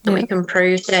families, and we can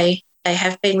prove they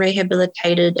have been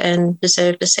rehabilitated and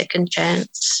deserved a second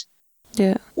chance.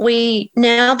 Yeah. We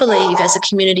now believe as a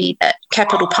community that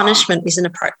capital punishment isn't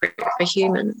appropriate for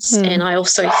humans, and I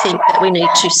also think that we need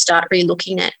to start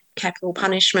re-looking at capital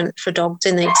punishment for dogs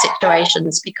in these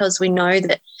situations, because we know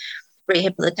that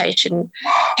rehabilitation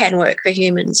can work for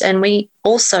humans, and we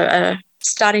also are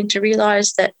starting to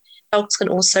realise that dogs can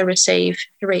also receive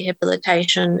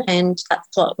rehabilitation, and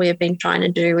that's what we've been trying to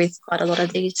do with quite a lot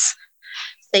of these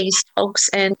dogs,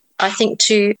 and I think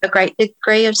to a great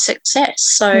degree of success.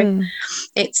 So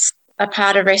it's a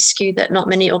part of rescue that not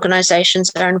many organisations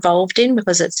are involved in,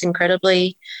 because it's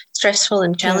incredibly stressful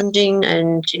and challenging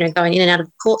and, going in and out of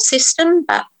the court system.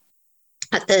 But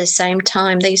at the same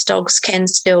time, these dogs can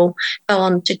still go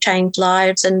on to change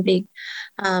lives and be,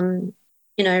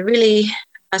 really,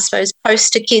 I suppose,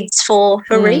 poster kids for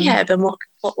rehab and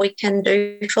what we can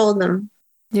do for them.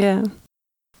 Yeah.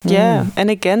 Yeah.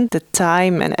 And again, the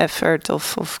time and effort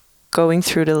of going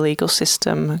through the legal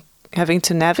system, having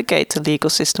to navigate the legal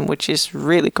system, which is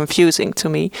really confusing to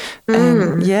me.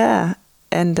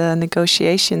 And the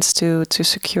negotiations to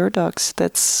secure dogs,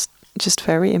 that's just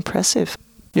very impressive.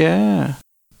 Yeah.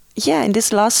 Yeah, in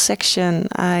this last section,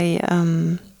 I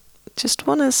just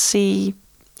want to see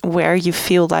where you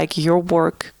feel like your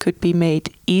work could be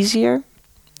made easier.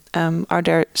 Are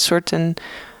there certain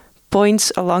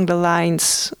points along the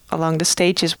lines, along the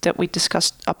stages that we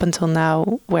discussed up until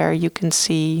now, where you can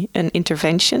see an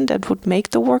intervention that would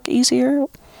make the work easier?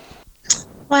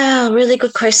 Wow, really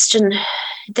good question.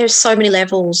 There's so many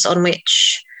levels on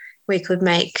which we could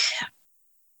make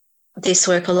this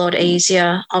work a lot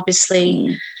easier.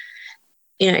 Obviously,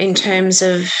 in terms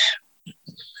of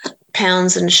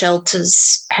pounds and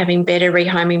shelters having better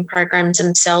rehoming programs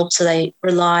themselves, so they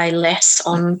rely less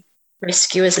on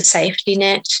rescue as a safety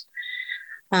net.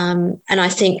 And I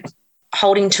think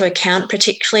holding to account,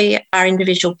 particularly our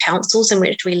individual councils in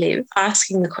which we live,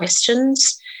 asking the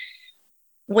questions,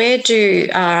 where do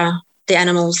the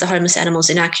animals, the homeless animals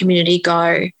in our community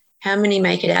go? How many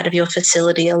make it out of your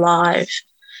facility alive?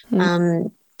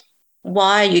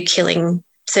 Why are you killing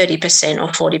 30% or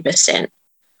 40%?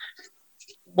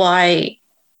 Why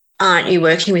aren't you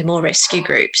working with more rescue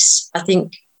groups? I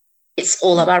think it's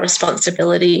all of our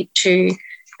responsibility to,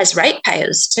 as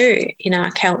ratepayers too, in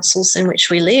our councils in which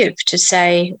we live, to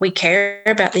say we care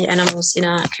about the animals in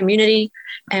our community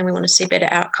and we want to see better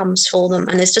outcomes for them.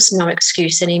 And there's just no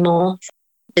excuse anymore.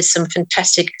 There's some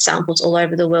fantastic examples all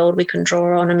over the world we can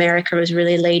draw on. America is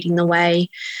really leading the way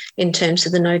in terms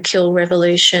of the no-kill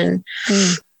revolution.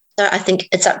 So I think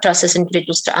it's up to us as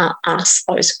individuals to ask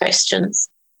those questions.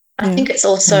 I think it's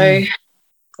also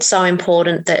so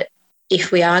important that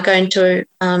if we are going to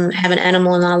have an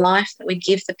animal in our life, that we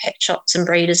give the pet shops and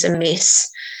breeders a miss.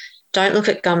 Don't look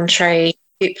at Gumtree,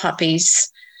 cute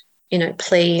puppies.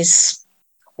 Please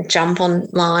jump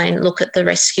online, look at the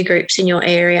rescue groups in your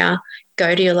area,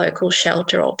 go to your local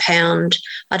shelter or pound.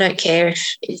 I don't care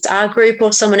if it's our group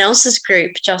or someone else's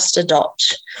group, just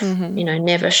adopt,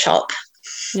 never shop.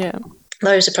 Yeah.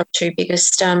 Those are probably 2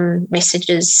 biggest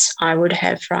messages I would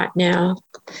have right now.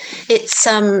 It's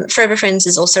Forever Friends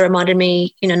has also reminded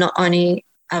me, not only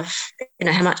of,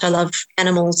 how much I love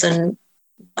animals and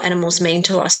what animals mean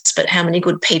to us, but how many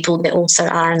good people there also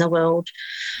are in the world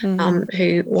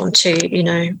who want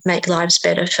to, make lives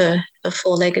better for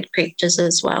 4-legged creatures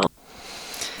as well.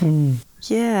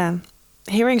 Yeah.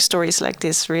 Hearing stories like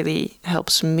this really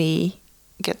helps me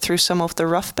get through some of the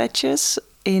rough patches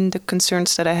in the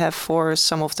concerns that I have for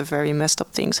some of the very messed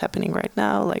up things happening right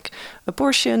now, like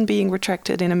abortion being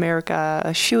retracted in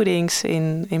America, shootings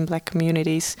in Black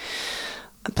communities,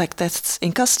 like that's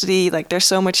in custody. Like there's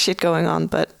so much shit going on,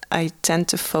 but I tend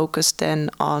to focus then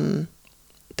on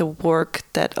the work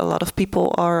that a lot of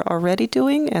people are already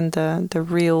doing and the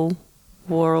real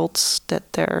worlds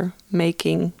that they're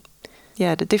making,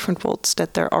 the different worlds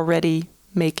that they're already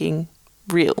making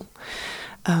real,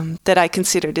 that I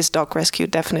consider this dog rescue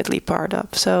definitely part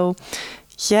of. So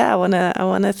I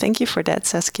wanna thank you for that,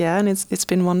 Saskia, and it's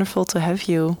been wonderful to have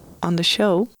you on the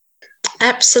show.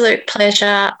 Absolute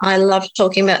pleasure. I love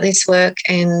talking about this work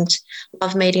and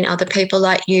love meeting other people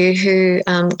like you who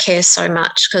care so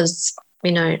much, because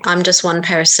I'm just one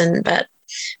person, but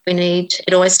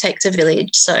it always takes a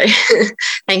village. So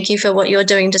thank you for what you're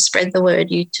doing to spread the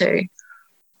word, you too.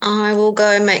 I will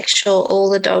go make sure all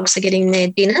the dogs are getting their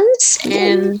dinners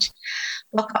and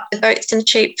lock up the goats and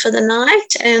sheep for the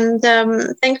night. And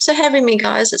thanks for having me,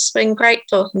 guys. It's been great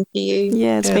talking to you.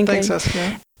 Yeah, it's been thanks, great.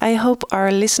 Saskia. I hope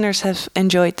our listeners have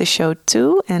enjoyed the show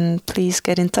too, and please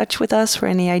get in touch with us for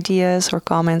any ideas or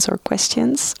comments or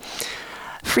questions.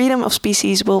 Freedom of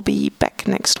Species will be back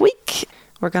next week.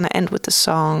 We're going to end with the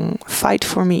song Fight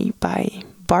For Me by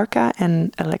Barca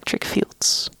and Electric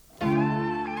Fields.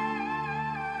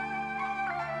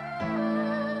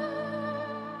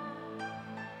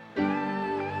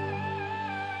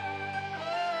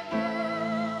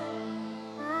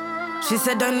 She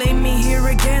said, don't leave me here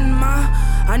again, ma.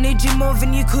 I need you more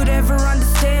than you could ever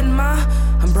understand, ma.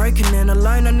 I'm broken and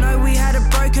alone, I know we had a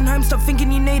broken home. Stop thinking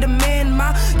you need a man,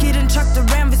 ma. Getting chucked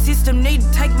around the system, need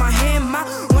to take my hand, ma.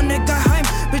 Wanna go home,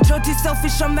 but you're too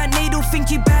selfish on that needle.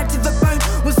 Think you bad to the bone.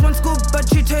 Was once good,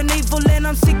 but you turn evil, and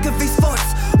I'm sick of these thoughts.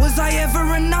 Was I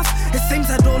ever enough? It seems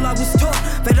that all I was taught,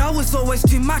 but I was always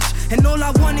too much. And all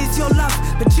I want is your love,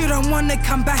 but you don't wanna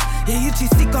come back. Yeah, you're too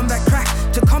sick on that crack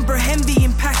to comprehend the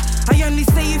impact. I only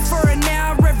see you for an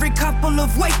hour every couple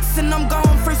of weeks, and I'm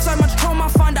going through so much trauma, I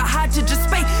find it hard to just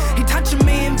speak. He touching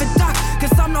me in the dark,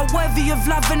 cause I'm not worthy of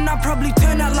love, and I probably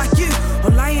turn out like you, or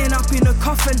laying up in a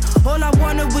coffin. All I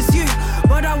wanted was you,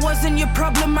 but I wasn't your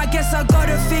problem. I guess I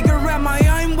gotta figure out my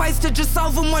own ways to just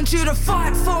solve them. Want you to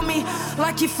fight for me,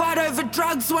 like you fight over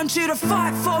drugs. Want you to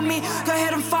fight for me, go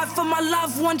ahead and fight for my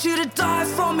love. Want you to die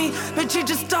for me, but you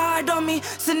just died on me.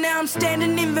 So now I'm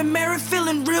standing in the mirror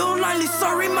feeling real lonely.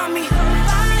 Sorry, mommy.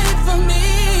 Fight for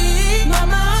me,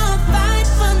 mama, fight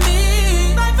for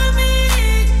me, fight for me.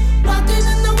 Walking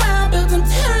in the wild, built on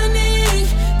tyranny.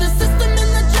 The system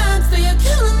and the drugs, they are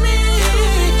killing me.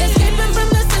 Escaping from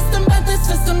the system, but the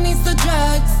system needs the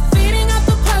drugs. Feeding off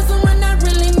the puzzle when I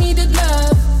really needed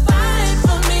love. Fight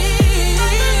for me,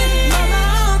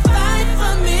 mama, fight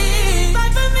for me,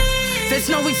 fight for me. There's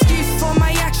no excuse for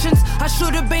my actions. I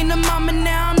should have been a mum, and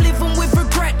now I'm living with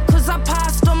regret, cause I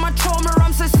passed on my trauma.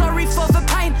 I'm so sorry for the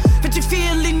pain that you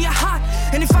feel in your heart,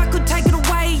 and if I could take it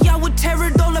away, I would tear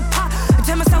it all apart. I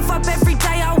tear myself up every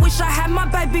day, I wish I had my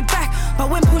baby back, but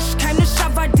when push came to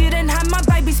shove, I didn't have my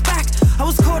baby's back. I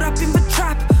was caught up in the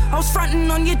trap, I was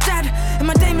fronting on your dad, and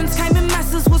my demons came in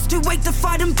masses, was too weak to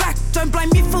fight them back. Don't blame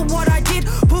me for what I did,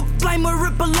 put blame where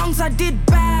it belongs. I did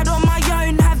bad on my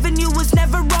own, having you was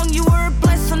never wrong. You were a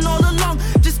blessing all along,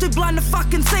 just too blind to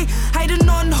fucking see. Hating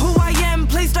on who I am,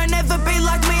 please don't ever be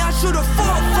like me. I should have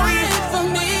fought for you. Fight for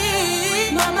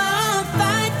me, mama,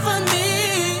 fight for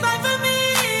me, fight for me.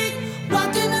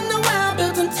 Walking in the wild,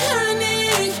 built on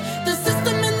tyranny. The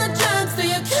system and the drugs,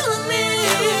 they are killing me.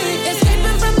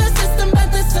 Escaping from the system,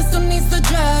 but the system needs the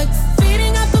drugs.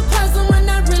 Feeding off the puzzle when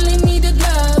I really needed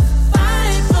love.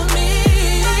 Fight for me,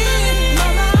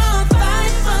 mama,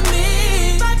 fight for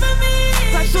me, fight for me.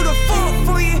 I should have fought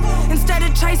for you instead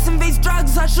of chasing these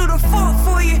drugs. I should have fought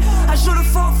for you. I should have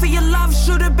fought for your love.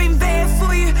 Should have been there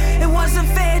for you. It wasn't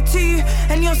fair to you,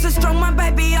 and you're so strong, my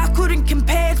baby. I couldn't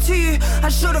compare to you. I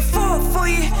should have fought for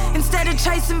you instead of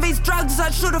chasing these drugs.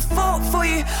 I should have fought for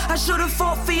you. I should have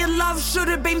fought for your love. Should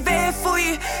have been there for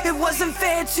you. It wasn't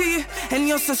fair to you, and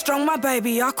you're so strong, my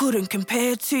baby. I couldn't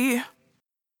compare to you.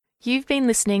 You've been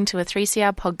listening to a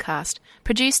 3CR podcast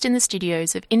produced in the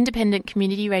studios of independent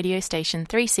community radio station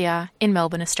 3CR in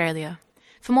Melbourne, Australia.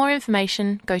 For more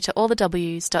information, go to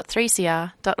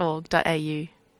allthews.3cr.org.au.